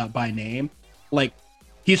 Danielson called out by name. Like,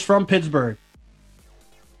 he's from Pittsburgh.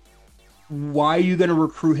 Why are you going to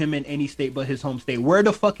recruit him in any state but his home state? Where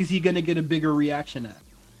the fuck is he going to get a bigger reaction at?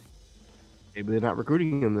 Maybe they're not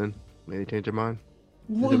recruiting him then. Maybe change their mind.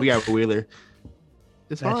 We got Wheeler.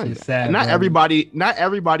 It's fine. Sad, not everybody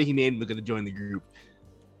he named was going to join the group.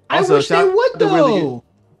 Also, I wish they would, though.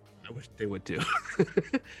 I wish they would, too.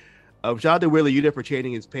 Shout out to Wheeler Yuta for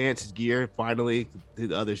changing his pants, his gear. Finally,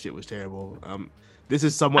 the other shit was terrible. This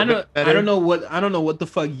is somewhat better. I don't know what the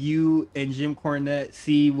fuck you and Jim Cornette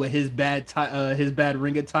see with his bad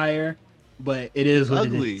ring attire, but it is what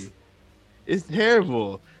ugly. It is. It's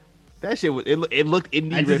terrible. That shit was. It looked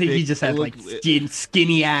indie. I just think he just had like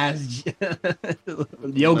skinny ass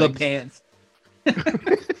yoga pants. It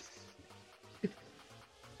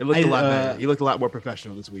looked a lot better. He looked a lot more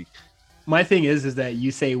professional this week. My thing is that you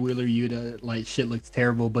say Wheeler Yuta, like, shit looks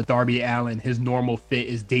terrible, but Darby Allin, his normal fit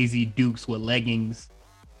is Daisy Dukes with leggings.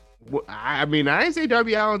 Well, I mean, I didn't say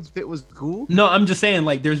Darby Allin's fit was cool. No, I'm just saying,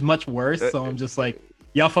 like, there's much worse. So I'm just like,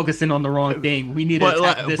 y'all focusing on the wrong thing. We need to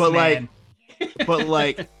attack this man. But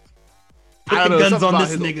like, put the guns on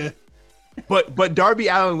this nigga. But Darby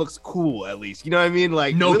Allin looks cool, at least. You know what I mean?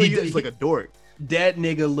 Like, no, he's like a dork. That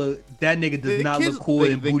nigga does not look cool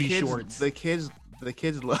in booty shorts. The kids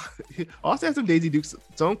love. Also has some Daisy Dukes.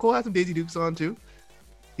 Stone Cold has some Daisy Dukes on too.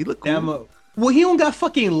 He looked cool. Well, he don't got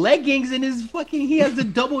fucking leggings in his fucking. He has the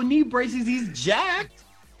double knee braces. He's jacked.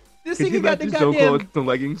 This nigga got the goddamn some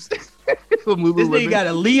leggings. This nigga got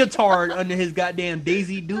a leotard under his goddamn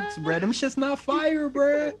Daisy Dukes, bro. Them shit's not fire,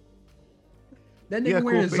 bro. That nigga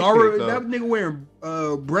wearing Zara. That nigga wearing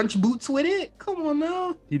brunch boots with it. Come on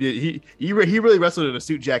now. He did. He really wrestled in a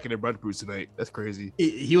suit jacket and brunch boots tonight. That's crazy.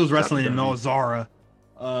 He was wrestling in all Zara.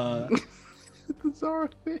 Zara.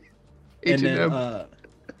 And then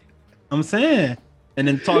I'm saying. And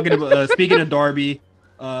then talking about speaking of Darby,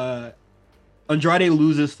 Andrade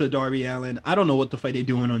loses to Darby Allin. I don't know what the fuck they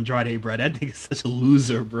doing Andrade, bro. That nigga's such a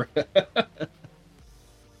loser, bro.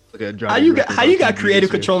 How you got creative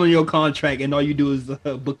control in your contract and all you do is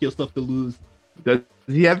book your stuff to lose? Does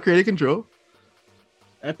he have creative control?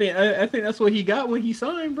 I think that's what he got when he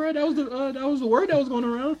signed, bro. That was the word that was going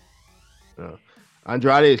around.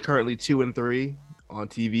 Andrade is currently 2-3 on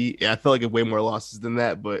TV. Yeah, I feel like it's way more losses than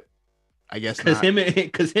that, but I guess because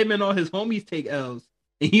him and all his homies take L's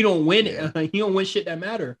and he don't win. Yeah. He don't win shit that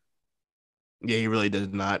matter. Yeah, he really does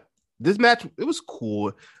not. This match, it was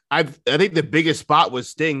cool. I think the biggest spot was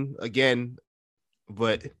Sting again,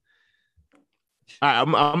 but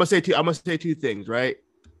I'm gonna say two things, right?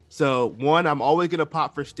 So one, I'm always gonna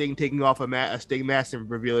pop for Sting taking off a Sting mask and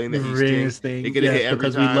revealing that he's Sting. It's gonna hit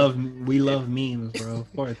every time. we love memes, bro.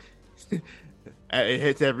 Of course, it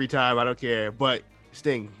hits every time. I don't care. But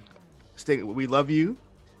Sting, we love you.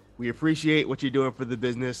 We appreciate what you're doing for the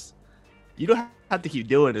business. You don't have to keep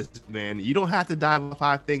doing this, man. You don't have to dive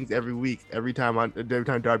 5 things every week, every time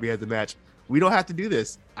Darby has a match. We don't have to do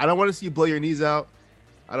this. I don't want to see you blow your knees out.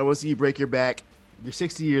 I don't want to see you break your back. You're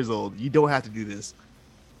 60 years old. You don't have to do this.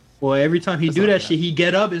 Well, every time he do that shit, he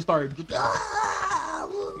get up and start.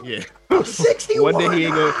 Yeah, I'm 61.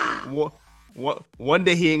 One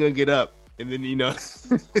day he ain't gonna get up, and then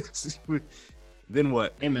then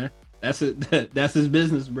what? Hey man, that's his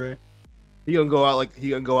business, bro. He gonna go out like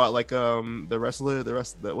the wrestler,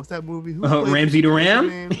 what's that movie? Ramsey the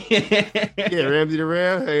Ram. Yeah, Ramsey the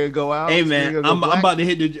Ram. He gonna go out. Hey man, I'm about to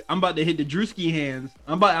hit the Drewski hands.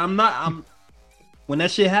 When that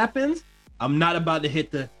shit happens, I'm not about to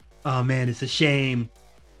hit the. Oh man, it's a shame.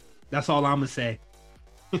 That's all I'm gonna say.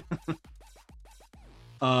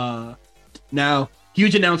 Now,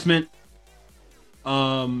 huge announcement.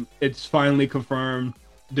 It's finally confirmed.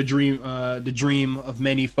 The dream of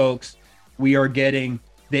many folks. We are getting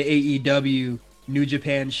the AEW New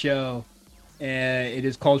Japan show, and it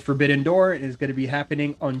is called Forbidden Door. It is going to be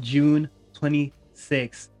happening on June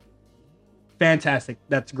 26th. Fantastic.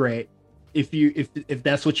 That's great. If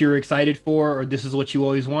that's what you're excited for, or this is what you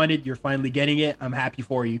always wanted, you're finally getting it. I'm happy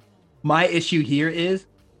for you. My issue here is,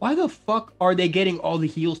 why the fuck are they getting all the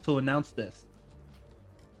heels to announce this?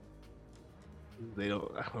 They don't.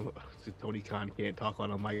 I don't know. Tony Khan can't talk on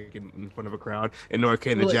a mic in front of a crowd, and nor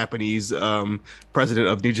can the Japanese president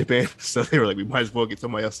of New Japan. So they were like, we might as well get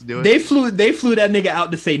somebody else to do it. They flew that nigga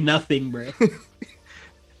out to say nothing, bro.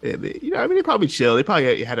 Yeah, they probably chill. They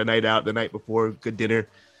probably had a night out the night before, good dinner.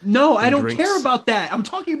 No, I don't care about that. I'm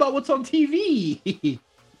talking about what's on TV.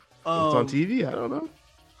 What's on TV? I don't know.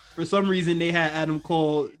 For some reason, they had Adam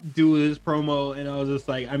Cole do his promo, and I was just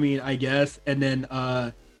like, I mean, I guess. And then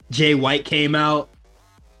Jay White came out,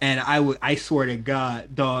 and I swear to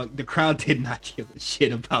God, dog, the crowd did not give a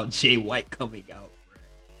shit about Jay White coming out.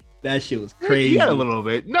 That shit was crazy. He got a little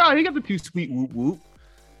bit. No, he got the few sweet whoop whoop.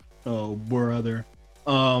 Oh, brother.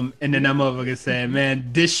 And then that motherfucker said, man,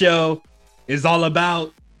 this show is all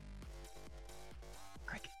about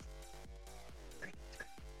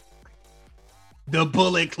the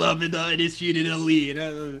Bullet Club and the Undisputed Elite.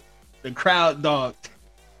 The crowd, dog.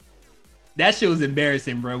 That shit was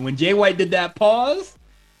embarrassing, bro. When Jay White did that pause,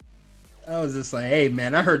 I was just like, hey,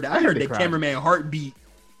 man, I heard the cameraman heartbeat.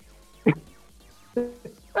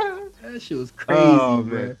 That shit was crazy,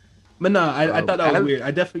 bro. But no, I thought that was weird.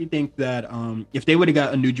 I definitely think that if they would have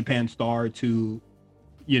got a New Japan star to,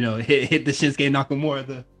 hit the Shinsuke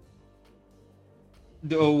Nakamura,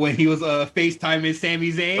 when he was FaceTiming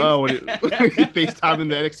Sami Zayn. Oh, when he FaceTiming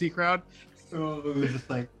the NXT crowd. So it was just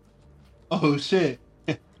like, oh shit,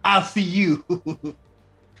 I'll see you.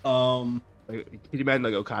 Can you imagine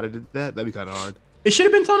like Okada did that? That'd be kind of hard. It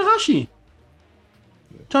should have been Tanahashi.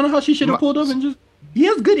 Tanahashi should have pulled up and just. He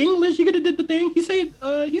has good English. He could have did the thing. He said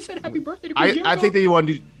happy birthday to Chris Jericho. I think they want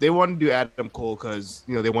to do Adam Cole because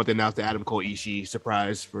they want to announce the Adam Cole Ishii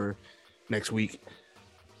surprise for next week.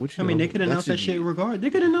 Which they could announce that shit regardless. They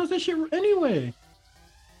could announce that shit anyway.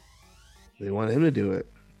 They want him to do it.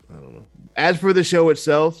 I don't know. As for the show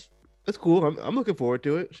itself, that's cool. I'm looking forward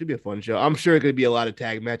to it. Should be a fun show. I'm sure it's going to be a lot of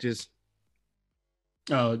tag matches.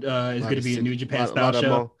 Oh, it's going to be a New Japan style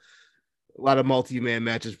show. A lot of multi-man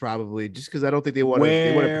matches probably, just because I don't think they want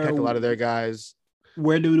to protect a lot of their guys.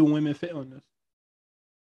 Where do the women fit on this?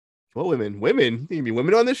 What women? Women? You mean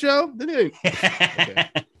women on this show?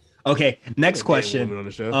 Okay, next question. On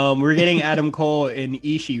the show. We're getting Adam Cole and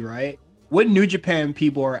Ishii, right? What New Japan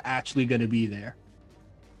people are actually going to be there?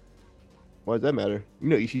 Why does that matter?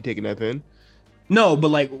 Ishii taking that pin. No, but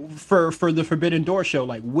like for the Forbidden Door show,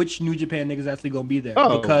 like which New Japan niggas actually going to be there?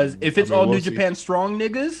 Because if it's all New Japan strong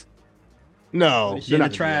niggas, no, shit in the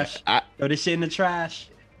trash. Throw this shit in the trash.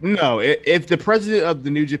 No, if the president of the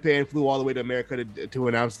New Japan flew all the way to America to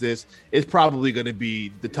announce this, it's probably going to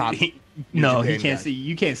be the top. No, he can't say.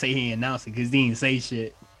 You can't say he announced it because he didn't say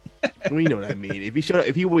shit. Well, you know what I mean. If he showed up,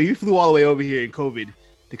 if he flew all the way over here in COVID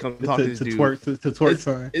to come talk to this dude,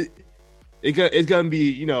 it's gonna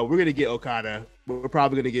be. We're gonna get Okada. We're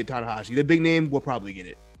probably gonna get Tanahashi. The big name, we'll probably get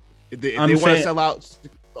it. If they want to sell out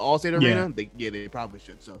All-State Arena, they probably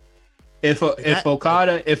should. So. If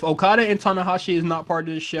Okada and Tanahashi is not part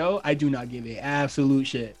of the show, I do not give a absolute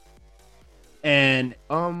shit. And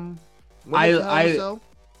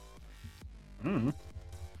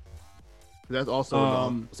that's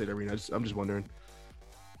also State Arena. I'm just wondering.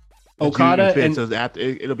 Okada and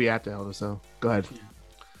it'll be after Hell in a Cell. Go ahead.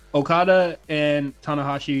 Okada and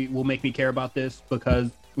Tanahashi will make me care about this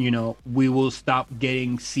because we will stop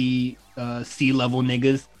getting C level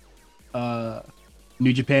niggas.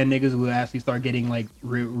 New Japan niggas will actually start getting like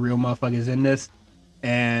real motherfuckers in this,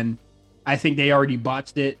 and I think they already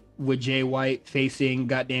botched it with Jay White facing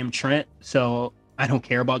goddamn Trent. So I don't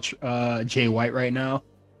care about Jay White right now.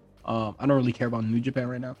 I don't really care about New Japan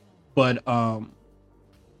right now. But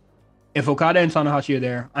if Okada and Tanahashi are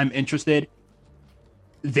there, I'm interested.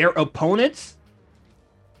 Their opponents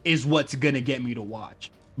is what's gonna get me to watch,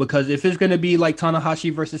 because if it's gonna be like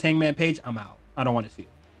Tanahashi versus Hangman Page, I'm out. I don't want to see it.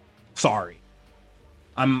 Sorry.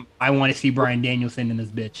 I want to see Bryan Danielson in this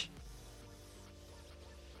bitch.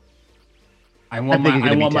 I want my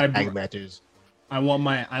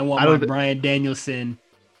Bryan Danielson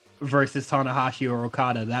versus Tanahashi or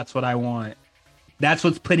Okada. That's what I want. That's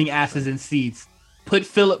what's putting asses in seats. Put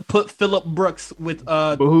Phillip Brooks with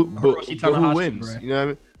who wins? Bro. You know what I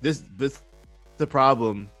mean? This the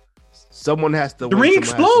problem. Someone has to The win. ring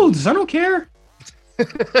explodes. I don't care.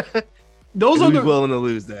 Those are willing to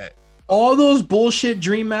lose that. All those bullshit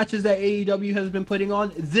dream matches that AEW has been putting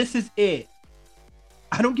on. This is it.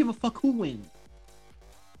 I don't give a fuck who wins.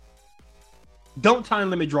 Don't time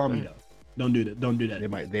limit draw me though. Don't do that. Don't do that.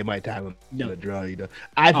 They might time limit draw you though.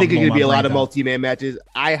 I think it could be a lot of multi-man matches.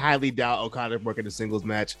 I highly doubt Okada working a singles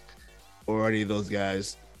match or any of those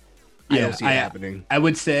guys. Yeah, I don't see it happening. I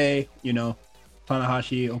would say,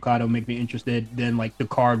 Tanahashi, Okada make me interested. Then like the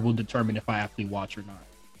card will determine if I actually watch or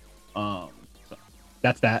not. So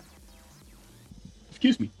that's that.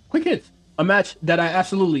 Excuse me. Quick hits. A match that I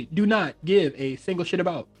absolutely do not give a single shit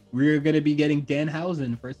about. We're gonna be getting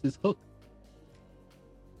Danhausen versus Hook.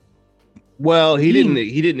 Well, he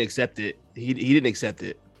didn't accept it. He didn't accept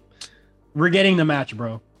it. We're getting the match,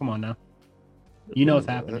 bro. Come on now. You know what's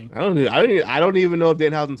happening. I don't even know if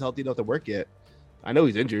Danhausen's healthy enough to work yet. I know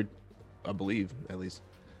he's injured. I believe, at least.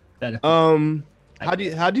 How do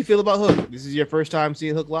you feel about Hook? This is your first time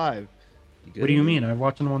seeing Hook live. What do you mean? I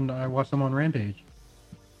watched him on Rampage.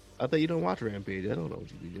 I thought you don't watch Rampage. I don't know what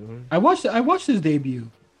you be doing. I watched his debut.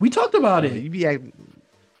 We talked about it. You be acting.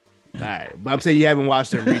 All right, but I'm saying you haven't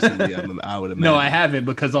watched him recently. I would imagine. No, I haven't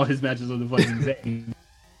because all his matches are the fucking same.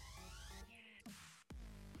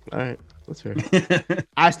 All right, that's fair.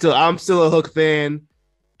 I'm still a Hook fan.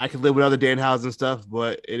 I can live with other Danhausen stuff,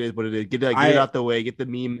 but it is what it is. Get it out the way. Get the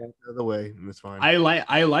meme out of the way, and it's fine. I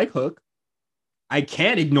like Hook. I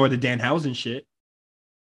can't ignore the Danhausen shit,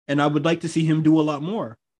 and I would like to see him do a lot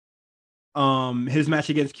more. His match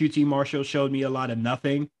against QT Marshall showed me a lot of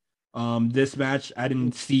nothing. This match I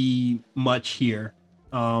didn't see much here.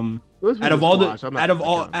 Out of all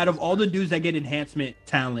the dudes that get enhancement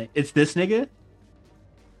talent, it's this nigga.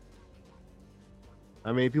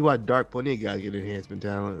 I mean, people at Dark, plenty of guys get enhancement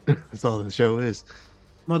talent. That's all the show is.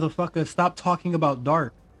 Motherfucker, stop talking about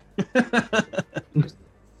Dark.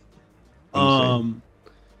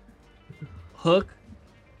 Hook.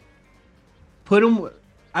 Put him.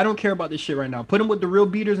 I don't care about this shit right now. Put him with the real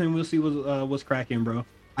beaters, and we'll see what's cracking, bro.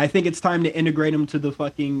 I think it's time to integrate him to the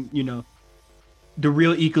fucking, the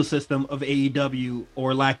real ecosystem of AEW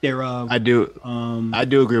or lack thereof. I do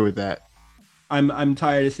agree with that. I'm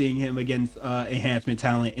tired of seeing him against enhancement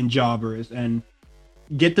talent and jobbers, and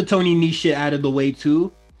get the Tony Nese shit out of the way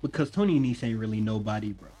too, because Tony Nese ain't really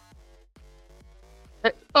nobody, bro.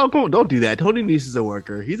 Hey, oh, come on, don't do that. Tony Nese is a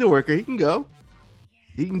worker. He's a worker. He can go.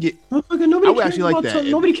 He can get.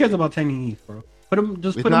 Nobody cares about Tony Nese, bro. Put him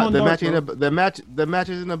on the match. The match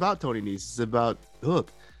isn't about Tony Nese. It's about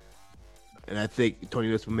Hook, and I think Tony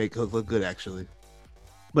Nese will make Hook look good, actually.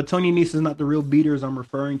 But Tony Nese is not the real beaters I'm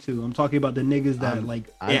referring to. I'm talking about the niggas that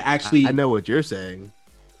I know what you're saying,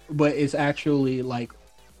 but it's actually like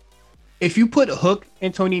if you put Hook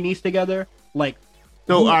and Tony Nese together, like.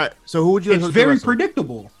 So all right. So who would you? It's very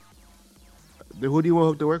predictable. Who do you want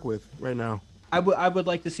Hook to work with right now? I would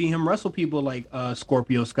like to see him wrestle people like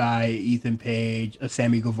Scorpio Sky, Ethan Page,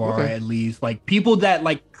 Sammy Guevara, at least, like people that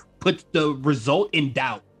like put the result in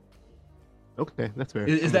doubt. Okay, that's fair.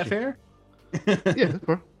 Is that fair? Yeah, that's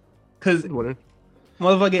fair. Because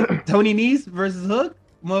motherfucking Tony Nese versus Hook,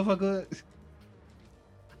 motherfucker.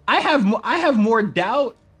 I have more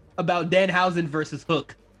doubt about Danhausen versus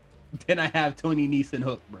Hook than I have Tony Nese and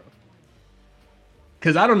Hook, bro.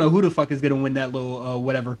 Because I don't know who the fuck is going to win that little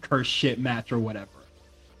whatever curse shit match or whatever.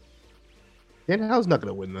 Danhausen's not going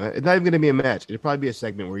to win that. It's not even going to be a match. It'll probably be a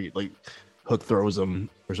segment where you, like Hook throws him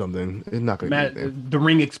or something. It's not going to be the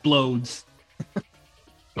ring explodes.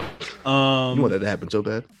 You want that to happen so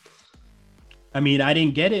bad? I mean, I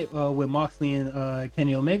didn't get it with Moxley and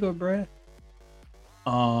Kenny Omega, bro.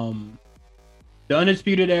 The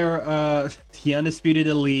Undisputed Era, the Undisputed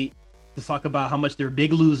Elite, to talk about how much they're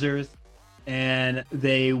big losers. And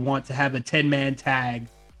they want to have a 10-man tag.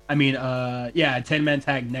 a 10-man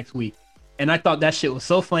tag next week. And I thought that shit was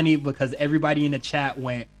so funny because everybody in the chat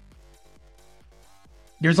went,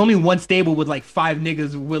 there's only one stable with like 5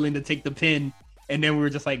 niggas willing to take the pin. And then we were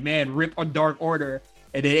just like, man, rip on Dark Order.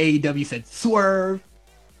 And then AEW said, swerve.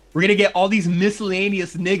 We're going to get all these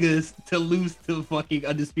miscellaneous niggas to lose to fucking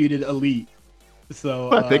Undisputed Elite.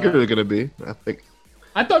 So I think it was going to be.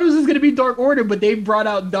 I thought it was just gonna be Dark Order, but they brought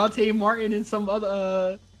out Dante Martin and some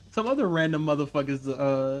other random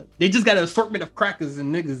motherfuckers. They just got an assortment of crackers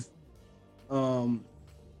and niggas.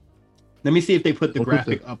 Let me see if they put the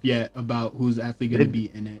graphic up yet about who's actually gonna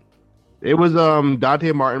be in it. It was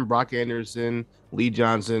Dante Martin, Brock Anderson, Lee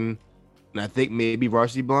Johnson, and I think maybe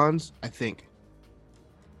Varsity Blondes. I think.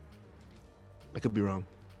 I could be wrong.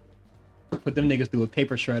 Put them niggas through a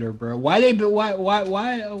paper shredder, bro. Why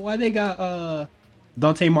they got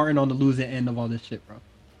Dante Martin on the losing end of all this shit, bro?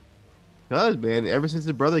 Cause man, ever since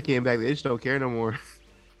his brother came back, they just don't care no more.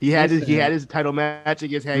 He had his title match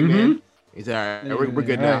against Hangman. Mm-hmm. He said, "All right, we're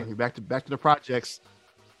good now. You're back to the projects."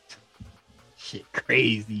 Shit,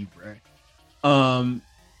 crazy, bro.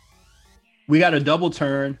 We got a double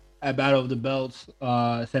turn at Battle of the Belts.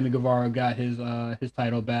 Sammy Guevara got his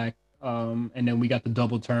title back. And then we got the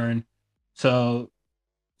double turn. So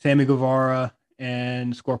Sammy Guevara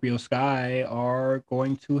and Scorpio Sky are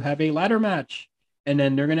going to have a ladder match, and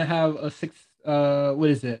then they're gonna have a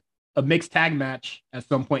mixed tag match at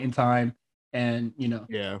some point in time. And they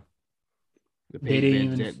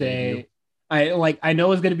didn't even say. I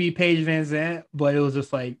know it's gonna be Paige Van Zant, but it was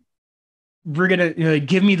just like, we're gonna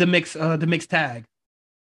give me the mixed tag.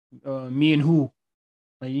 Me and who?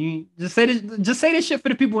 Like, you just say this shit for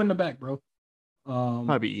the people in the back, bro.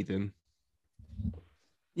 Probably Ethan.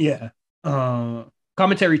 Yeah.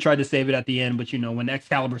 Commentary tried to save it at the end, but when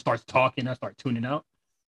Excalibur starts talking, I start tuning out.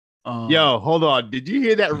 Yo, hold on. Did you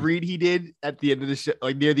hear that read he did at the end of the show,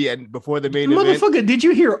 like near the end before the main event? Motherfucker, did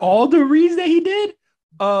you hear all the reads that he did?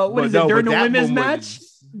 During the women's match?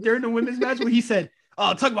 During the women's match where he said,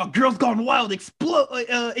 talk about Girls Gone Wild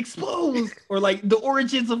explodes, or like the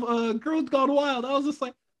origins of Girls Gone Wild. I was just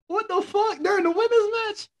like, what the fuck? During the women's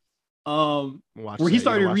match? Where he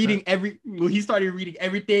started reading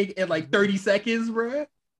everything in like 30 seconds, bro.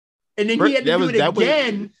 And then he had to do it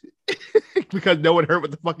again. Because no one heard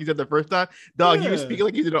what the fuck he said the first time. Dog, he was speaking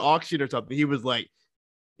like he was at an auction or something. He was like,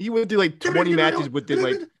 he went through like 20 matches within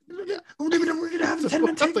like. We're gonna have 10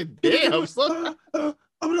 minutes. I was like, damn, son. I'm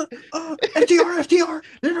gonna FTR.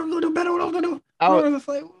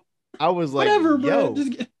 I was like, whatever, bro.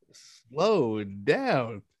 Just slow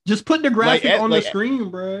down. Just put the graphic on the screen,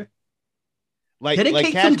 bro. Like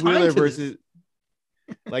Cash Wheeler versus.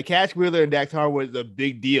 Like Cash Wheeler and Dax Harwood was a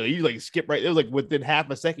big deal. You like skip right. It was like within half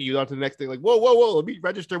a second you got to the next thing. Like whoa, let me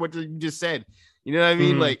register what you just said. You know what I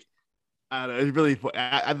mean? Like I don't know. It's really.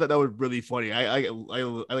 I thought that was really funny. I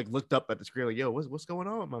like looked up at the screen like, yo, what's going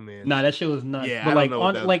on with my man? Nah, that shit was nuts. Yeah, but I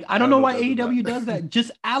don't know why AEW does that.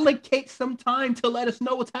 Just allocate some time to let us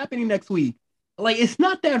know what's happening next week. Like, it's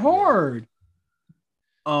not that hard.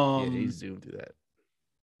 Yeah, he zoomed to that.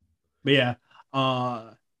 But yeah,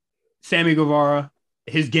 Sammy Guevara.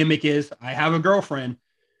 His gimmick is, I have a girlfriend.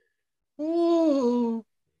 Ooh.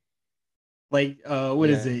 Like, what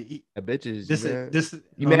is it? A bitch is this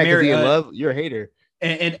you mad because he in love? You're a hater.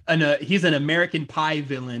 And he's an American Pie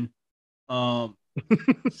villain. So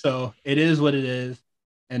it is what it is.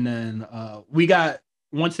 And then we got,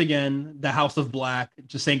 once again, the House of Black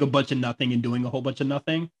just saying a bunch of nothing and doing a whole bunch of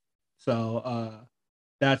nothing. So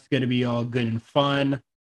that's gonna be all good and fun.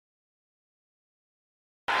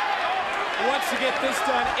 Wants to get this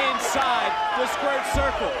done inside the squared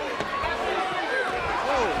circle.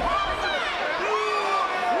 Whoa.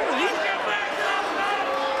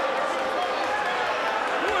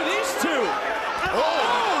 Who are these two? Oh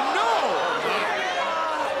no!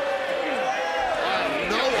 I have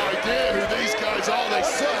no idea who these guys are. They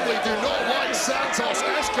certainly do not like Santos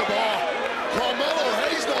Escobar. Carmelo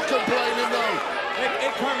Hayes not complaining though.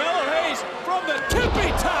 And Carmelo Hayes from the tippy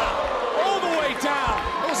top all the way down.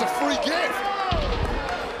 That was a free gift.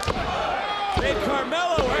 And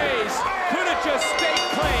Carmelo Hayes could have just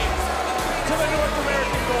staked claim to the North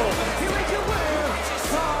American gold. Here is your winner,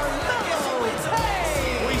 Carmelo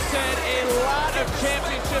Hayes. We said a lot of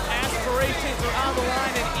championship aspirations are on the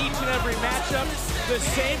line in each and every matchup. The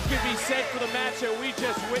same could be said for the match that we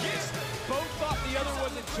just witnessed. Both thought the other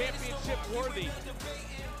wasn't championship worthy.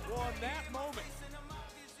 Well, in that moment.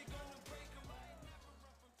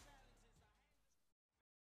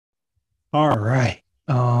 All right.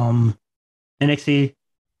 NXT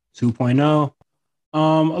 2.0. A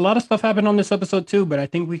lot of stuff happened on this episode too, but I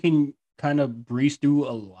think we can kind of breeze through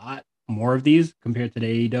a lot more of these compared to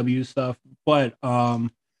the AEW stuff. But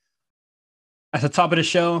at the top of the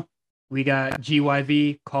show, we got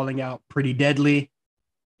GYV calling out Pretty Deadly,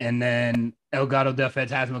 and then Elgato Del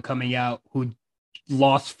Fantasma coming out, who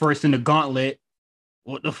lost first in the gauntlet.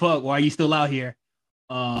 What the fuck? Why are you still out here?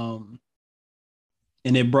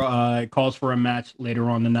 And it calls for a match later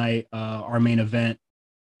on the night. Our main event.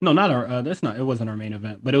 No, not our. It wasn't our main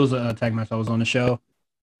event, but it was a tag match that was on the show.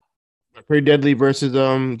 Pretty Deadly versus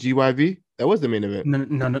GYV. That was the main event. No.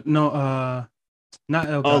 Not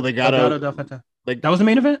Elgato. Oh, they got over. That was the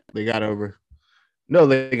main event. They got over. No,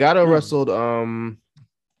 they got wrestled.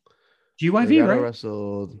 GYV, right?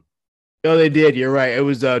 Wrestled. No, they did. You're right. It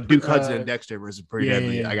was Duke Hudson and Dexter versus Pretty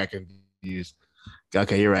Deadly. Yeah. I got confused.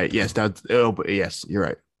 Okay, you're right. Yes, yes, you're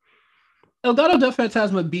right. Elgato Del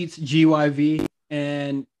Fantasma beats GYV,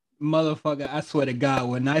 and motherfucker, I swear to God,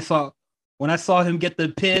 when I saw when I saw him get the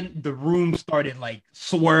pin, the room started like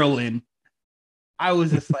swirling. I was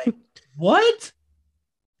just like, what?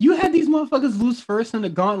 You had these motherfuckers lose first in the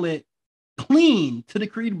gauntlet clean to the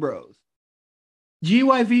Creed Bros.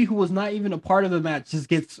 GYV, who was not even a part of the match, just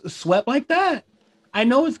gets swept like that. I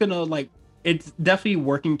know it's gonna it's definitely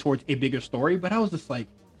working towards a bigger story, but I was just like,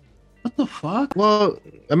 what the fuck? Well,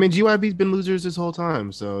 I mean, GYV's been losers this whole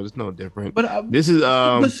time, so it's no different. But this is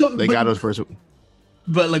Legato's first.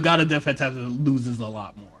 But Legado del Fantasma loses a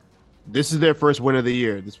lot more. This is their first win of the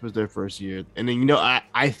year. This was their first year, and then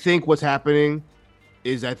I think what's happening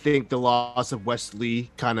is I think the loss of Wesley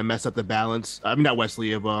kind of messed up the balance. I mean, not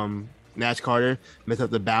Wesley, of Nash Carter messed up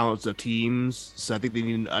the balance of teams. So I think they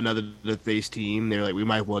need another face team. They're like, we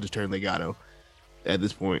might as well just turn Legado at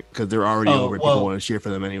this point because they're already over. People want to cheer for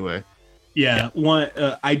them anyway. Yeah,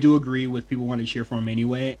 I do agree with people wanting to cheer for him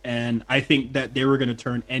anyway, and I think that they were going to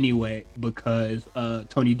turn anyway because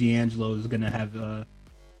Tony D'Angelo is going to have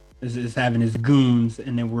is having his goons,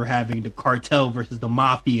 and then we're having the Cartel versus the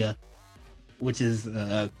Mafia, which is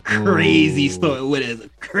a crazy story. What is a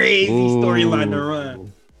crazy storyline to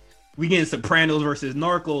run? We getting Sopranos versus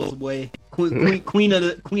Narcos, boy. Queen of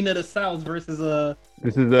the South versus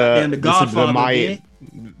this is the Godfather.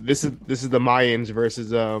 This is the Mayans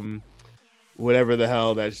versus whatever the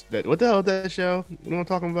hell that what the hell is that show? You know what I'm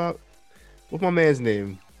talking about? What's my man's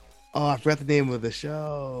name? Oh, I forgot the name of the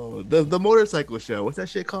show. The motorcycle show. What's that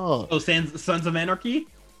shit called? Oh, Sons of Anarchy?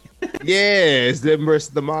 Yeah, it's them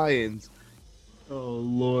versus the Mayans. Oh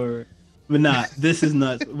Lord. But nah, this is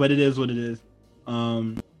nuts. But it is what it is.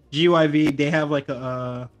 GYV, they have like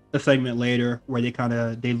a segment later where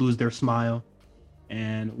they lose their smile,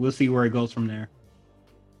 and we'll see where it goes from there.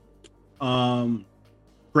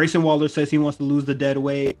 Grayson Waller says he wants to lose the dead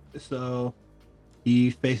weight, so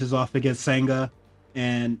he faces off against Senga,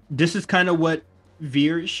 and this is kind of what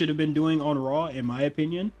Veer should have been doing on Raw, in my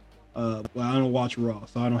opinion. Well, I don't watch Raw,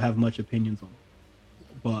 so I don't have much opinions on it.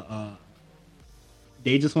 But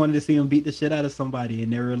they just wanted to see him beat the shit out of somebody,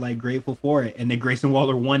 and they were like grateful for it. And then Grayson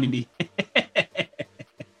Waller won, and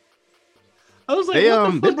I was like,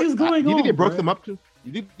 what the fuck is going on? You think they broke them up too?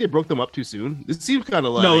 You think they broke them up too soon? This seems kind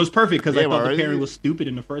of like no, it was perfect because I thought the pairing was stupid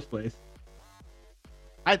in the first place.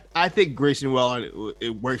 I think Grayson Waller it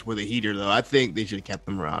works with a heater though. I think they should have kept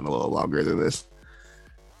them around a little longer than this.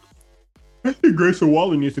 I think Grayson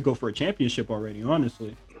Waller needs to go for a championship already,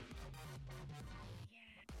 honestly.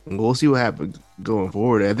 We'll see what happens going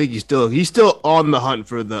forward. I think he's still on the hunt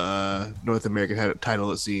for the North American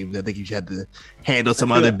title. It seems. I think he had to handle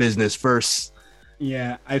some other business first.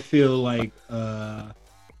 Yeah, I feel like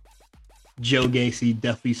Joe Gacy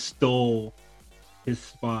definitely stole his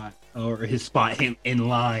spot in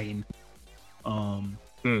line.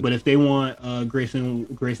 But if they want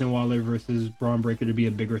Grayson Waller versus Braun Breaker to be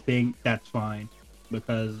a bigger thing, that's fine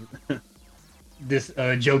because this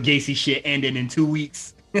Joe Gacy shit ended in 2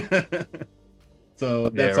 weeks. So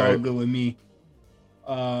that's all good with me.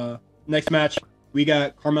 Next match, we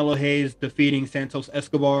got Carmelo Hayes defeating Santos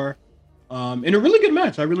Escobar in a really good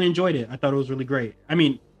match. I really enjoyed it. I thought it was really great. I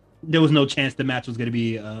mean, there was no chance the match was going to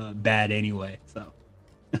be bad anyway. So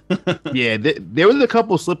yeah, there was a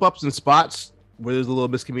couple slip ups and spots where there's a little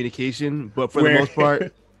miscommunication, but for the most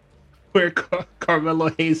part, where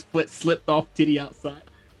Carmelo Hayes' foot slipped off to the outside.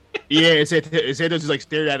 Yeah, Santos just like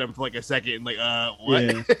stared at him for like a second, like what?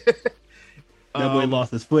 Yeah. That boy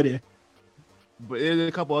lost his foot in. But there's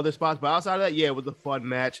a couple other spots, but outside of that, yeah, it was a fun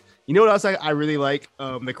match. You know what else I really like?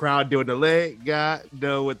 The crowd doing the leg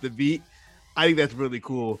with the beat. I think that's really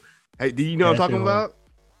cool. Hey, do you know what I'm talking about?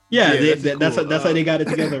 Yeah, that's how they got it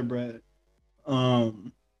together, bro. I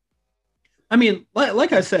mean,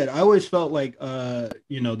 like I said, I always felt like Legado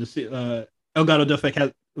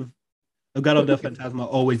del Fantasma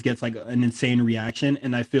always gets like an insane reaction,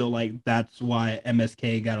 and I feel like that's why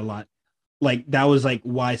MSK got a lot. Like that was like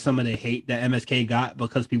why some of the hate that MSK got,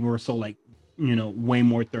 because people were so like, way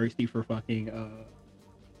more thirsty for fucking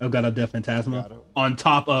Legado del Fantasma on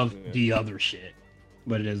top of the other shit.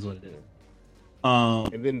 But it is what it is.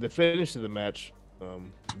 And then the finish of the match,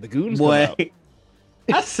 the goons boy, come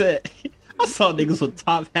I out. saw niggas with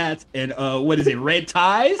top hats and red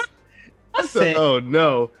ties. I said, oh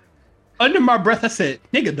no. Under my breath, I said,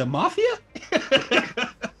 nigga, the Mafia?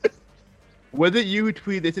 Was it you who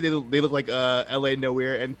tweeted they said they look like LA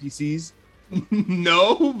Nowhere NPCs?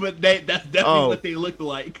 No, but that's definitely what they look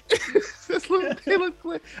like. They look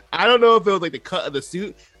like, I don't know if it was like the cut of the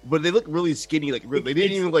suit, but they look really skinny. Like they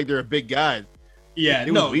didn't even look like they're a big guy. Yeah,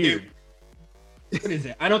 it was weird. What is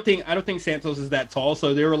it? I don't think Santos is that tall,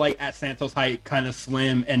 so they were like at Santos height, kind of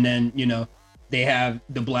slim, and then they have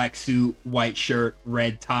the black suit, white shirt,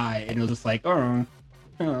 red tie, and it was just like, you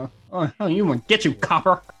want to get you,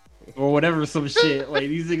 copper, or whatever, some shit. Like,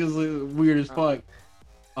 these niggas look weird as fuck.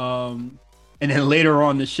 And then later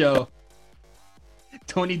on the show,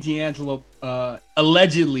 Tony D'Angelo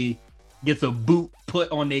allegedly gets a boot put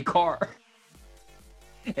on their car,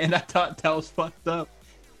 and I thought that was fucked up.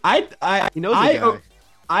 I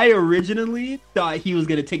originally thought he was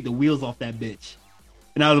gonna take the wheels off that bitch.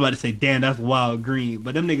 And I was about to say, damn, that's wild green.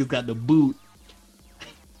 But them niggas got the boot.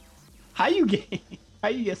 How you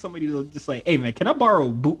get somebody to just like, hey man, can I borrow a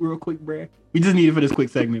boot real quick, bruh? We just need it for this quick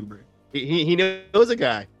segment, bruh. He knows a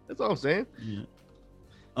guy. That's all I'm saying. Yeah.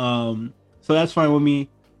 So that's fine with me.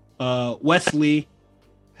 Wesley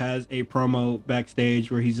has a promo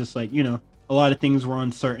backstage where he's just like, a lot of things were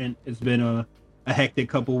uncertain. It's been a hectic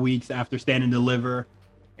couple weeks after Stand and Deliver,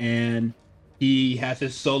 and he has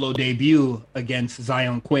his solo debut against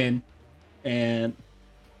Zion Quinn. And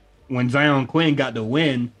when Zion Quinn got the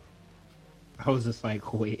win, I was just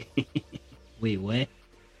like, wait, what?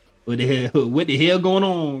 What the hell going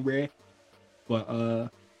on, bruh? But I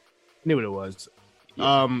knew what it was.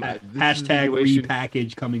 Hashtag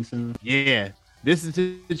repackage coming soon. Yeah. This is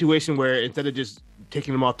a situation where instead of just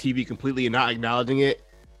taking them off TV completely and not acknowledging it,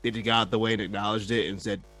 they just got out the way and acknowledged it and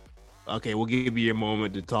said, okay, we'll give you your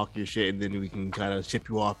moment to talk your shit, and then we can kind of ship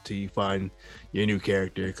you off till you find your new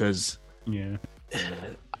character. Because I'm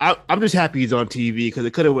just happy he's on TV, because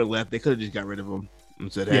it could have went left. They could have just got rid of him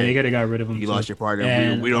and said, hey, they could have got rid of him. You lost your partner.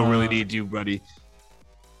 And, we don't really need you, buddy.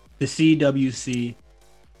 The CWC,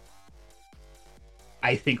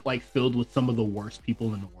 I think, like, filled with some of the worst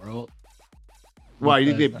people in the world. Why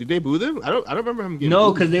did they boo them? I don't remember him getting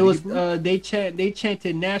no, because they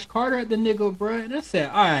chanted Nash Carter at the nigga, bro, and I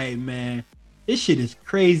said, all right, man, this shit is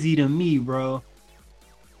crazy to me, bro.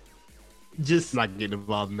 Just not getting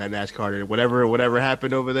involved in that Nash Carter, whatever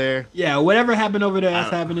happened over there. Yeah, whatever happened over there,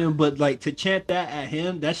 that's happening. But like, to chant that at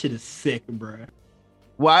him, that shit is sick, bro.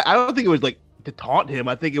 Well, I don't think it was like to taunt him.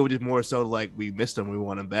 I think it was just more so like, we missed him, we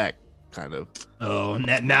want him back, kind of. Oh,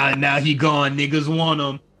 now he gone. Niggas want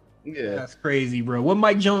him. Yeah, that's crazy, bro. What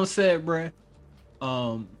Mike Jones said, bro.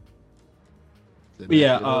 I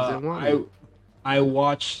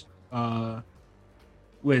watched what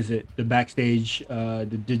is it? The backstage,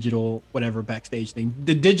 the digital whatever backstage thing,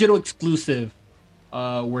 the digital exclusive,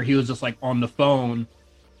 where he was just like on the phone,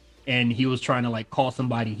 and he was trying to like call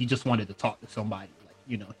somebody. He just wanted to talk to somebody.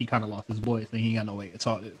 Like, he kind of lost his voice, and he ain't got no way to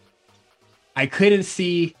talk to. I couldn't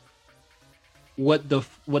see what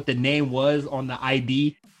the name was on the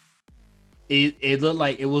ID. It looked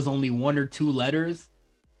like it was only 1 or 2 letters.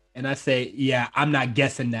 And I say, yeah, I'm not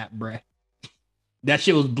guessing that, bruh. That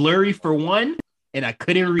shit was blurry for one, and I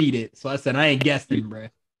couldn't read it. So I said, I ain't guessing, bruh. Do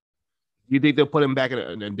you think they'll put him back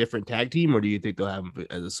in a different tag team, or do you think they'll have him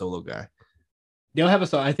as a solo guy? They'll have a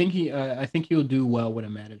solo. I think he'll do well with a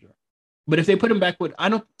manager. But if they put him back with, I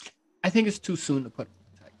think it's too soon to put him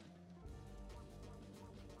in a tag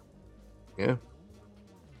team. Yeah.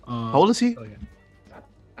 How old is he? Oh, yeah.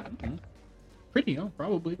 Pretty young,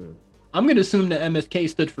 probably. I'm gonna assume that MSK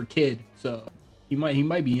stood for kid, so he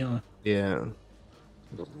might be young. Yeah,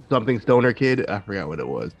 something stoner kid. I forgot what it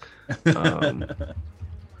was. That's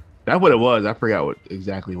what it was. I forgot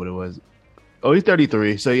exactly what it was. Oh, he's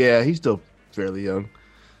 33, so yeah, he's still fairly young.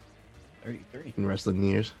 33 in wrestling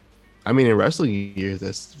years. I mean, in wrestling years,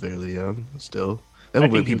 that's fairly young. Still, that's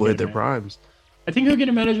when people hit their primes. I think he'll get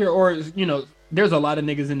a manager, or there's a lot of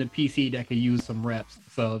niggas in the PC that could use some reps.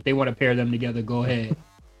 So if they want to pair them together, go ahead.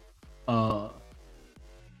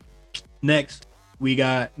 Next, we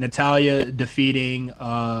got Natalya defeating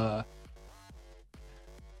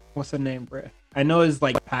what's her name, bro? I know it's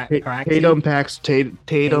like Tatum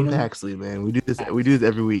Paxley, man. We do this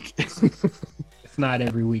every week. It's not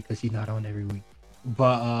every week because she's not on every week.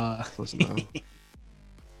 But I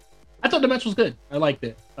thought the match was good. I liked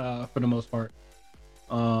it for the most part.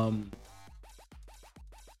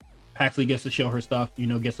 Paxley gets to show her stuff,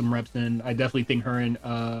 get some reps in. I definitely think her and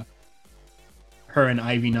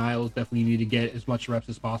Ivy Niles definitely need to get as much reps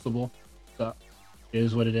as possible. So it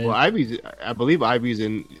is what it is. Well, I believe Ivy's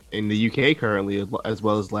in the UK currently, as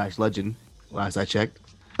well as Lash Legend. Last I checked.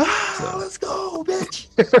 So. Let's go, bitch.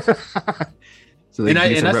 So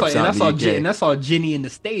I saw Jenny in the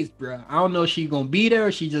States, bro. I don't know if she's gonna be there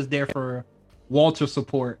or she's just there for Walter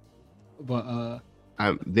support. But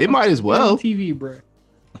they might as well. On TV, bro.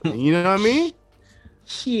 You know what I mean?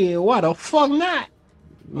 Shit, why the fuck not?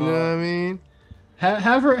 You know what I mean?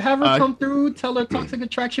 Have her come through, tell her Toxic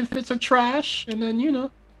Attraction fits are trash, and then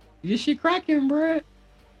get shit cracking, bro.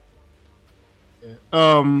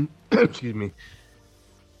 Excuse me.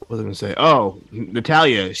 was I gonna say? Oh,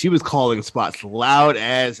 Natalya, she was calling spots loud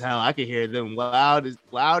as hell. I could hear them loud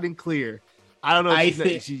and clear. I don't know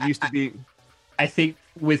if she used to be. I think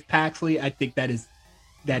with Paxley, I think that is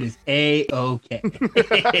A-okay.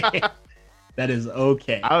 That is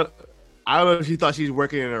okay. I don't know if she thought she was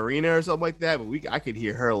working in an arena or something like that, but I could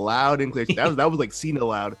hear her loud and clear. That was like Cena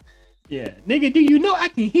loud. Yeah, nigga, do you know I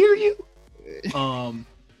can hear you?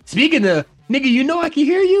 Speaking of nigga, you know I can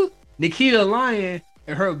hear you. Nikita Lyon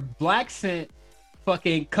and her black scent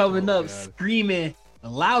fucking coming up, God, screaming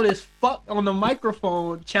loud as fuck on the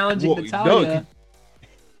microphone, challenging Natalya.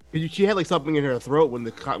 She had like something in her throat when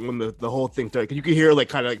the whole thing started. You could hear her like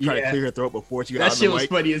kind of trying to clear her throat before she got that on shit the was mic.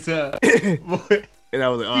 Funny as hell. And I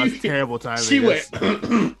was like, oh, it's terrible timing. She went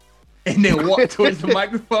and then walked towards the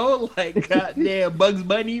microphone like goddamn Bugs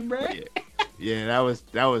Bunny, bro. Yeah,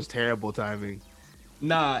 that was terrible timing.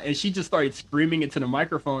 Nah, and she just started screaming into the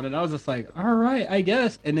microphone, and I was just like, all right, I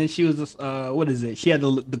guess. And then she was just, what is it? She had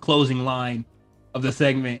the closing line of the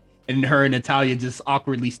segment, and her and Natalya just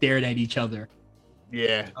awkwardly stared at each other.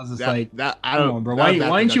 Yeah, I was just like, I come don't, on, bro. Why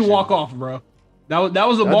didn't you walk off, bro? That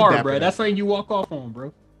was a bar, bro. That's something you walk off on,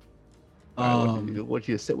 bro. What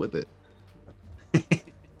you sit with it?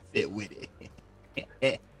 Sit with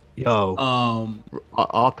it. Yo,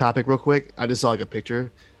 off topic real quick. I just saw like a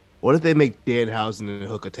picture. What if they make Danhausen and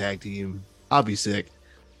Hook a tag team? I'll be sick.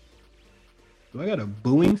 Do I got a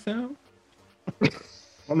booing sound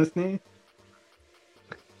on this thing?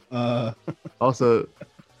 Also,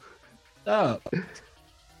 stop.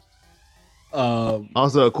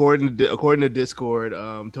 Also, according to Discord,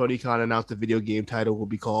 Tony Khan announced the video game title will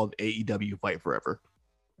be called AEW Fight Forever.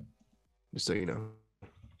 Just so you know.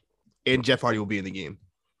 And Jeff Hardy will be in the game.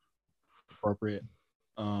 Appropriate.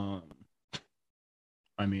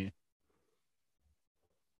 I mean,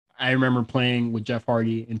 I remember playing with Jeff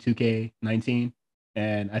Hardy in 2K19,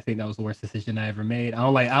 and I think that was the worst decision I ever made. I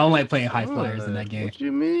don't like playing high flyers in that game. What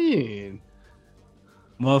you mean?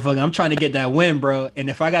 Motherfucker, I'm trying to get that win, bro.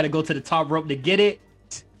 And if I got to go to the top rope to get it,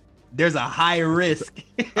 there's a high risk.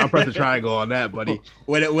 I'm pressing triangle on that, buddy.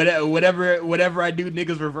 Whatever I do,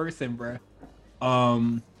 niggas reversing, bro.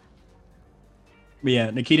 But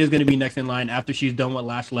yeah, Nikita's gonna be next in line after she's done with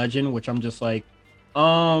Last Legend, which I'm just like,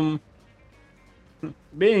 being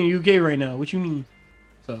in UK right now. What you mean?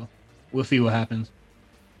 So we'll see what happens.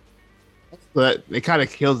 But it kind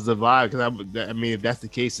of kills the vibe because I mean, if that's the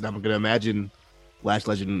case, then I'm gonna imagine Last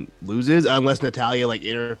Legend loses unless Natalya like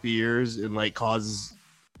interferes and like causes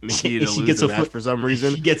Nikita to lose the match for some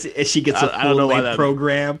reason. She gets a full length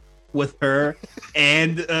program with her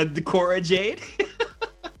and Decora Jade.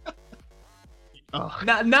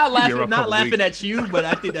 Not laughing at you, but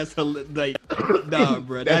I think that's like, nah,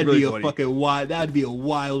 bro. That'd really be a funny. Fucking wild. That'd be a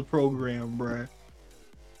wild program, bro.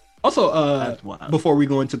 Also, before we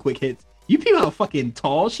go into quick hits, you see how fucking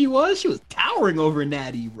tall she was? She was towering over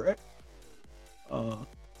Natty, bro.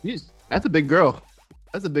 That's a big girl.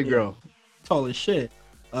 That's a big girl. Tall as shit.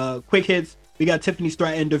 Quick hits. We got Tiffany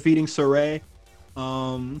Stratton defeating Saray.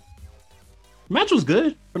 Match was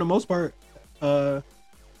good for the most part.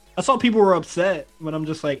 I saw people were upset, but I'm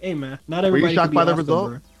just like, hey man, not everybody. Were you shocked by the result?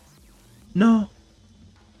 Bro. No.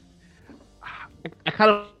 I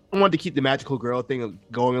kind of wanted to keep the magical girl thing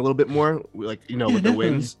going a little bit more, like with definitely. The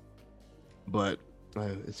wins. But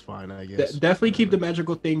it's fine, I guess. Definitely keep the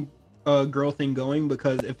magical thing, girl thing going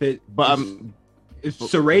because if Saray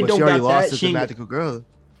don't got that, she the magical girl.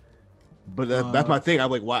 But that's my thing.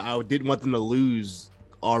 I'm like, why? I didn't want them to lose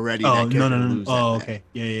already. Oh no. Oh, okay.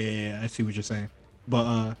 Yeah. I see what you're saying.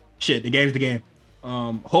 But shit, the game's the game.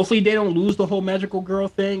 Hopefully they don't lose the whole magical girl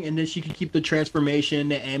thing, and then she can keep the transformation,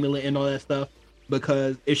 the amulet, and all that stuff.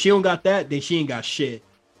 Because if she don't got that, then she ain't got shit.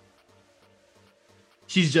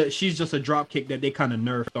 She's just a drop kick that they kind of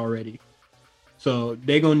nerfed already. So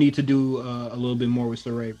they're gonna need to do a little bit more with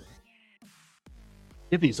Saray.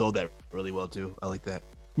 Tiffany sold that really well too. I like that.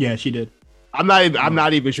 Yeah, she did. I'm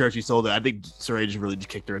not even sure if she sold it. I think Saray just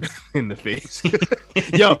kicked her in the face.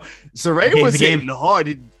 Yo, Saray was hitting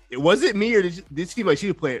hard. Was it me or did it seem like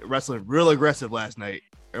she was wrestling real aggressive last night?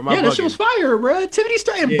 Yeah, that shit was fire, bro. Tiffany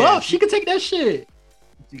Stratton buff. She could take that shit.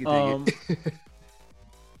 She could take it.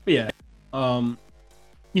 Yeah.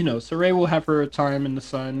 Saray will have her time in the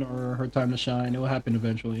sun or her time to shine. It will happen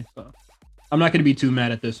eventually. So I'm not gonna be too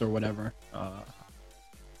mad at this or whatever.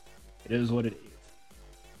 It is what it is.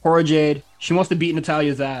 Cora Jade, she wants to beat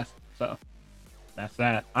Natalya's ass. So that's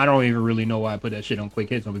that. I don't even really know why I put that shit on quick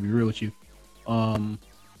hits. I'm gonna be real with you.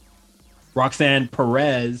 Roxanne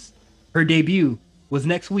Perez, her debut was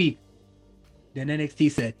next week. Then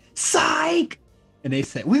NXT said, psych! And they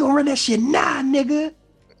said, we gonna run that shit nah, nigga.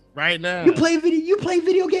 right now. You play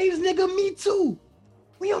video games, nigga. Me too.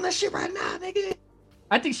 We on that shit right now, nigga.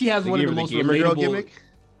 I think she has one of the most relatable.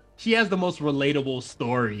 She has the most relatable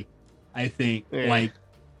story. I think. Yeah. Like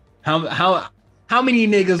how many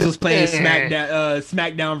niggas was playing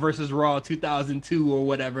SmackDown versus Raw 2002 or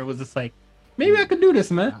whatever? It was just like, maybe I could do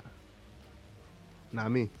this, man.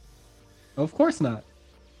 Not me. Of course not.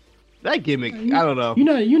 That gimmick, I don't know.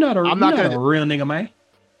 You're not a real nigga, man.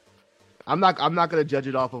 I'm not gonna judge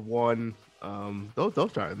it off of one.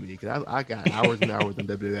 Don't try with me because I got hours and hours in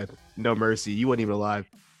WWF. No Mercy. You weren't even alive.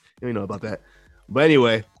 You don't know about that. But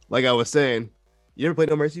anyway, like I was saying, you ever played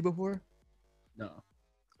No Mercy before? No.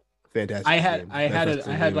 Fantastic. I had an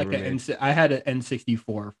N64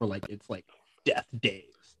 for like it's like death days.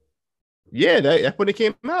 Yeah, that's when it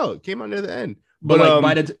came out. It came out near the end. But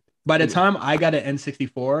like by the time I got an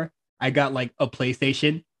N64, I got like a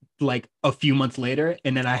PlayStation like a few months later,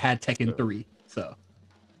 and then I had Tekken 3. So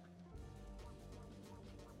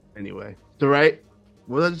anyway, so right,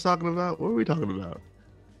 what was I just talking about? What were we talking about?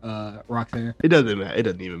 Roxanne. It doesn't matter. It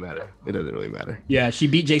doesn't even matter. It doesn't really matter. Yeah, she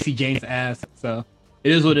beat JC Jane's ass, so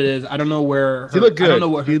it is what it is. I don't know where she looked good. I don't know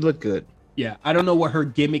what she looked good. Yeah, I don't know what her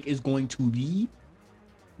gimmick is going to be,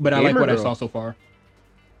 but I like what I saw so far.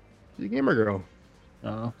 She's a gamer girl.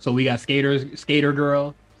 So we got skater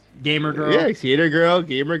girl, gamer girl. Yeah, skater girl,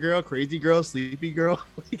 gamer girl, crazy girl, sleepy girl.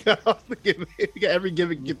 We got every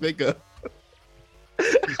gimmick you can think of.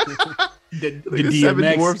 the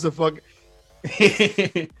seven dwarfs of fuck.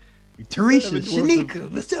 Teresa,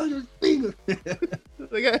 Shanika, Michelle Finger.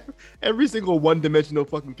 They got every single one-dimensional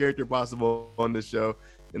fucking character possible on this show.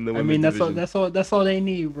 In the women's division. That's all they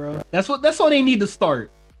need, bro. That's all they need to start.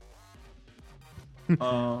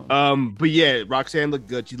 But yeah, Roxanne looked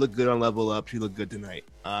good. She looked good on Level Up. She looked good tonight.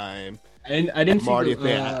 I didn't see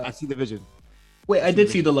I see the vision. Wait, I did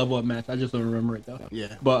see the Level Up match. I just don't remember it though.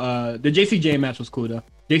 Yeah. But the JC Jane match was cool though.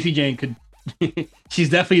 JC Jane could she's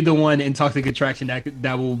definitely the one in Toxic Attraction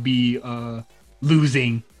that will be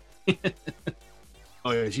losing.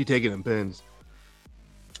 Oh yeah, she taking them pins.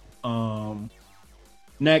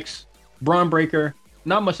 Next, Braun Breaker.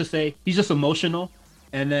 Not much to say. He's just emotional.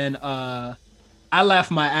 And then I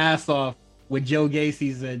laughed my ass off with Joe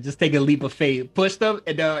Gacy's just take a leap of faith. Pushed up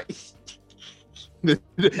and the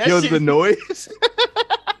noise.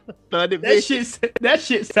 that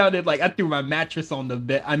shit sounded like I threw my mattress on the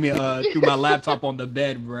bed. I mean, threw my laptop on the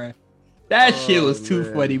bed, bro. That shit was too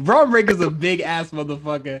funny. Braun Breaker's a big ass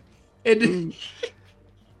motherfucker. And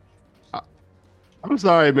I'm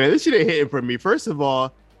sorry, man. This shit ain't hitting for me. First of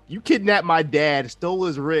all, you kidnapped my dad, stole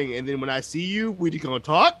his ring, and then when I see you, we just gonna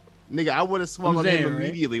talk? Nigga, I would have swung on him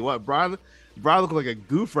immediately. Right? What, Braun looking like a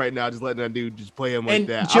goof right now, just letting that dude just play him like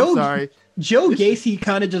that. I'm sorry. Joe Gacy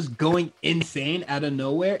kind of just going insane out of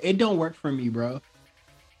nowhere. It don't work for me, bro.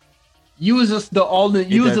 You was just the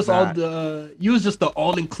all-inclusive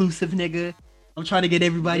nigga. I'm trying to get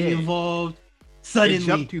everybody involved. Suddenly, it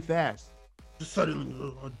jumped too fast.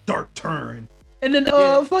 Suddenly, a dark turn, and then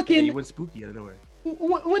fucking. He went spooky out of nowhere.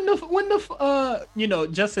 When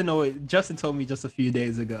Justin told me just a few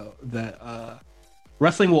days ago that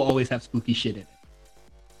wrestling will always have spooky shit in it.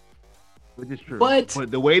 Which is true. But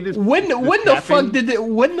the way this when the fuck did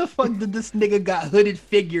this nigga got hooded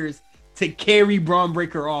figures to carry Braun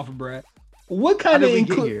Breaker off, bruh? What kind of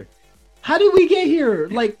how did we get here?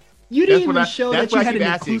 Like you didn't even show that you had an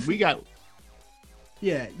inclusive.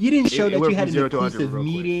 You didn't show that you had an inclusive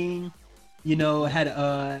meeting. Had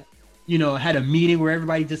a meeting where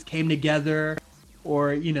everybody just came together,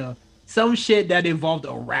 or some shit that involved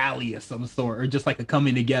a rally of some sort, or just like a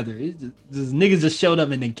coming together. It's just niggas just showed up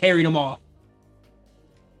and then carried them off.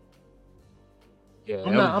 Yeah,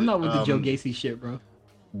 I'm not with the Joe Gacy shit, bro.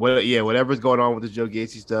 Whatever's going on with the Joe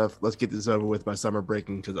Gacy stuff, let's get this over with by summer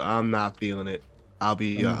breaking because I'm not feeling it. I'll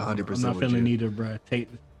be 100%. I'm not feeling either, bro. Take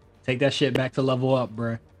that shit back to Level Up,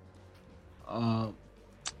 bro.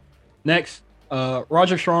 Next,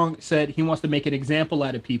 Roger Strong said he wants to make an example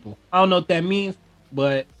out of people. I don't know what that means,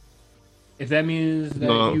 but if that means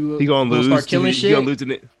that he gonna lose, start killing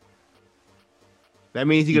shit, that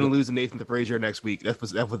means he's gonna lose to Nathan Frazier next week.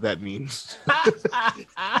 That's what that means.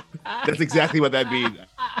 That's exactly what that means.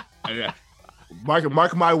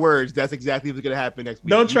 Mark my words. That's exactly what's gonna happen next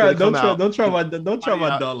week. Don't try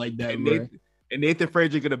my dog like that, bro. And Nathan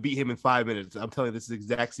Frazier gonna beat him in 5 minutes. I'm telling you, this is the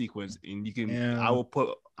exact sequence, and you can. Yeah. I'll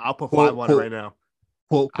put 5 on it right now.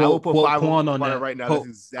 I will put 5 on it right now. That's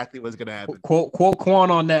exactly what's gonna happen. Quote Quan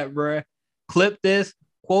on that, bro. Clip this.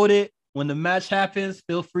 Quote it. When the match happens,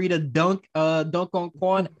 feel free to dunk on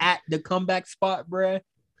Quan at the comeback spot, bro.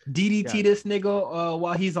 DDT this nigga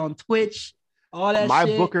while he's on Twitch. All that shit.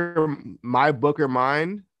 My Booker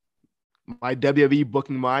mind my WWE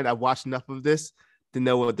booking mind, I've watched enough of this to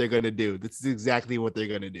know what they're going to do. This is exactly what they're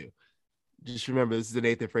going to do. Just remember, this is an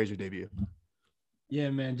Nathan Frazier debut. Yeah,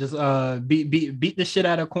 man. Just beat the shit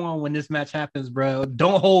out of Quan when this match happens, bro.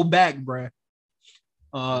 Don't hold back, bro.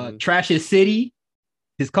 Trash his city,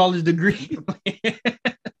 his college degree.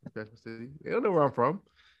 Trash his city. They don't know where I'm from.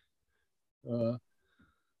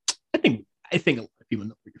 I think a lot of people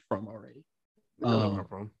know where you're from already. They don't know where I'm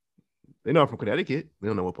from. They know I'm from Connecticut. They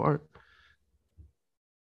don't know what part.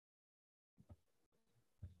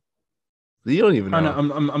 You don't even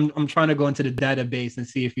know. I'm trying to go into the database and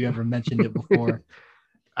see if you ever mentioned it before.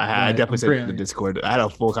 I definitely said it in the Discord. I had a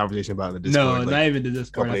full conversation about it in the Discord. No, not even the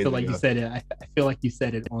Discord. I feel like you said it. I feel like you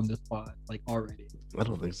said it on the spot, like already. I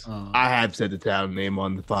don't think so. I have said the town name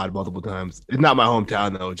on the pod multiple times. It's not my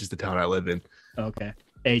hometown though. It's just the town I live in. Okay.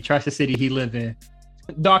 Hey, Trash the city he live in.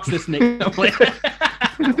 Dox this nigga.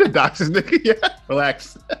 Dox this nigga. Yeah.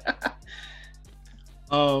 Relax.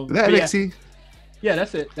 NXT? Yeah,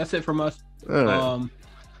 that's it. That's it from us. All right.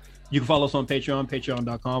 You can follow us on Patreon,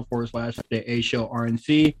 patreon.com/The A Show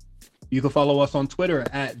RNC. You can follow us on Twitter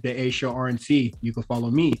at The A Show RNC. You can follow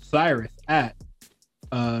me, Cyrus, at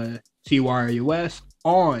TYRUS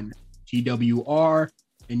on TWR.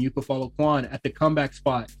 And you can follow Quan at The Comeback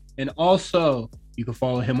Spot. And also, you can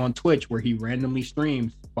follow him on Twitch where he randomly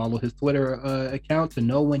streams. Follow his Twitter account to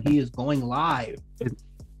know when he is going live.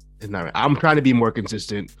 It's not right. I'm trying to be more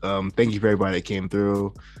consistent. Thank you for everybody that came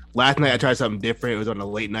through. Last night I tried something different. It was on a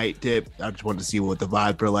late night tip. I just wanted to see what the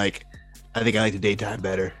vibes were like. I think I like the daytime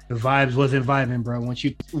better. The vibes wasn't vibing, bro. Once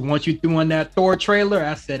you threw on that Thor trailer,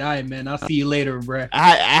 I said, "All right, man, I'll see you later, bro."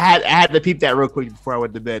 I had to peep that real quick before I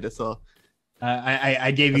went to bed. That's all.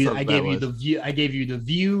 I gave you the view. I gave you the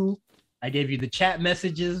view. I gave you the chat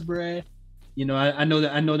messages, bro. You know, I know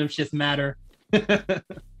them shits matter.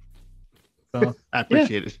 So I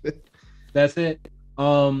appreciate it. That's it.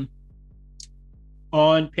 On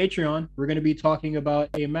Patreon, we're going to be talking about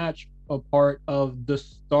a match, a part of the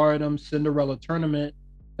Stardom Cinderella tournament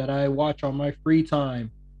that I watch on my free time.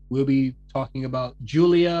 We'll be talking about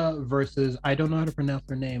Julia versus, I don't know how to pronounce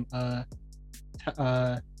her name.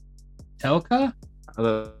 Telka? I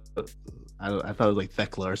thought it was like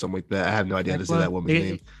Thekla or something like that. I have no idea how to say that woman's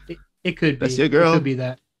name. It could be. That's your girl. It could be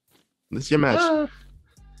that. That's your match.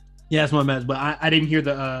 Yeah, that's my match. But I didn't hear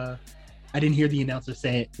the announcer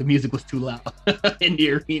say it. The music was too loud in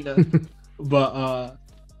the arena. But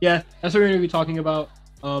yeah, that's what we're gonna be talking about.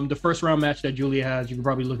 The first round match that Julia has, you can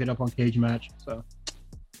probably look it up on Cage Match. So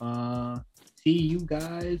see you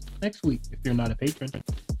guys next week if you're not a patron.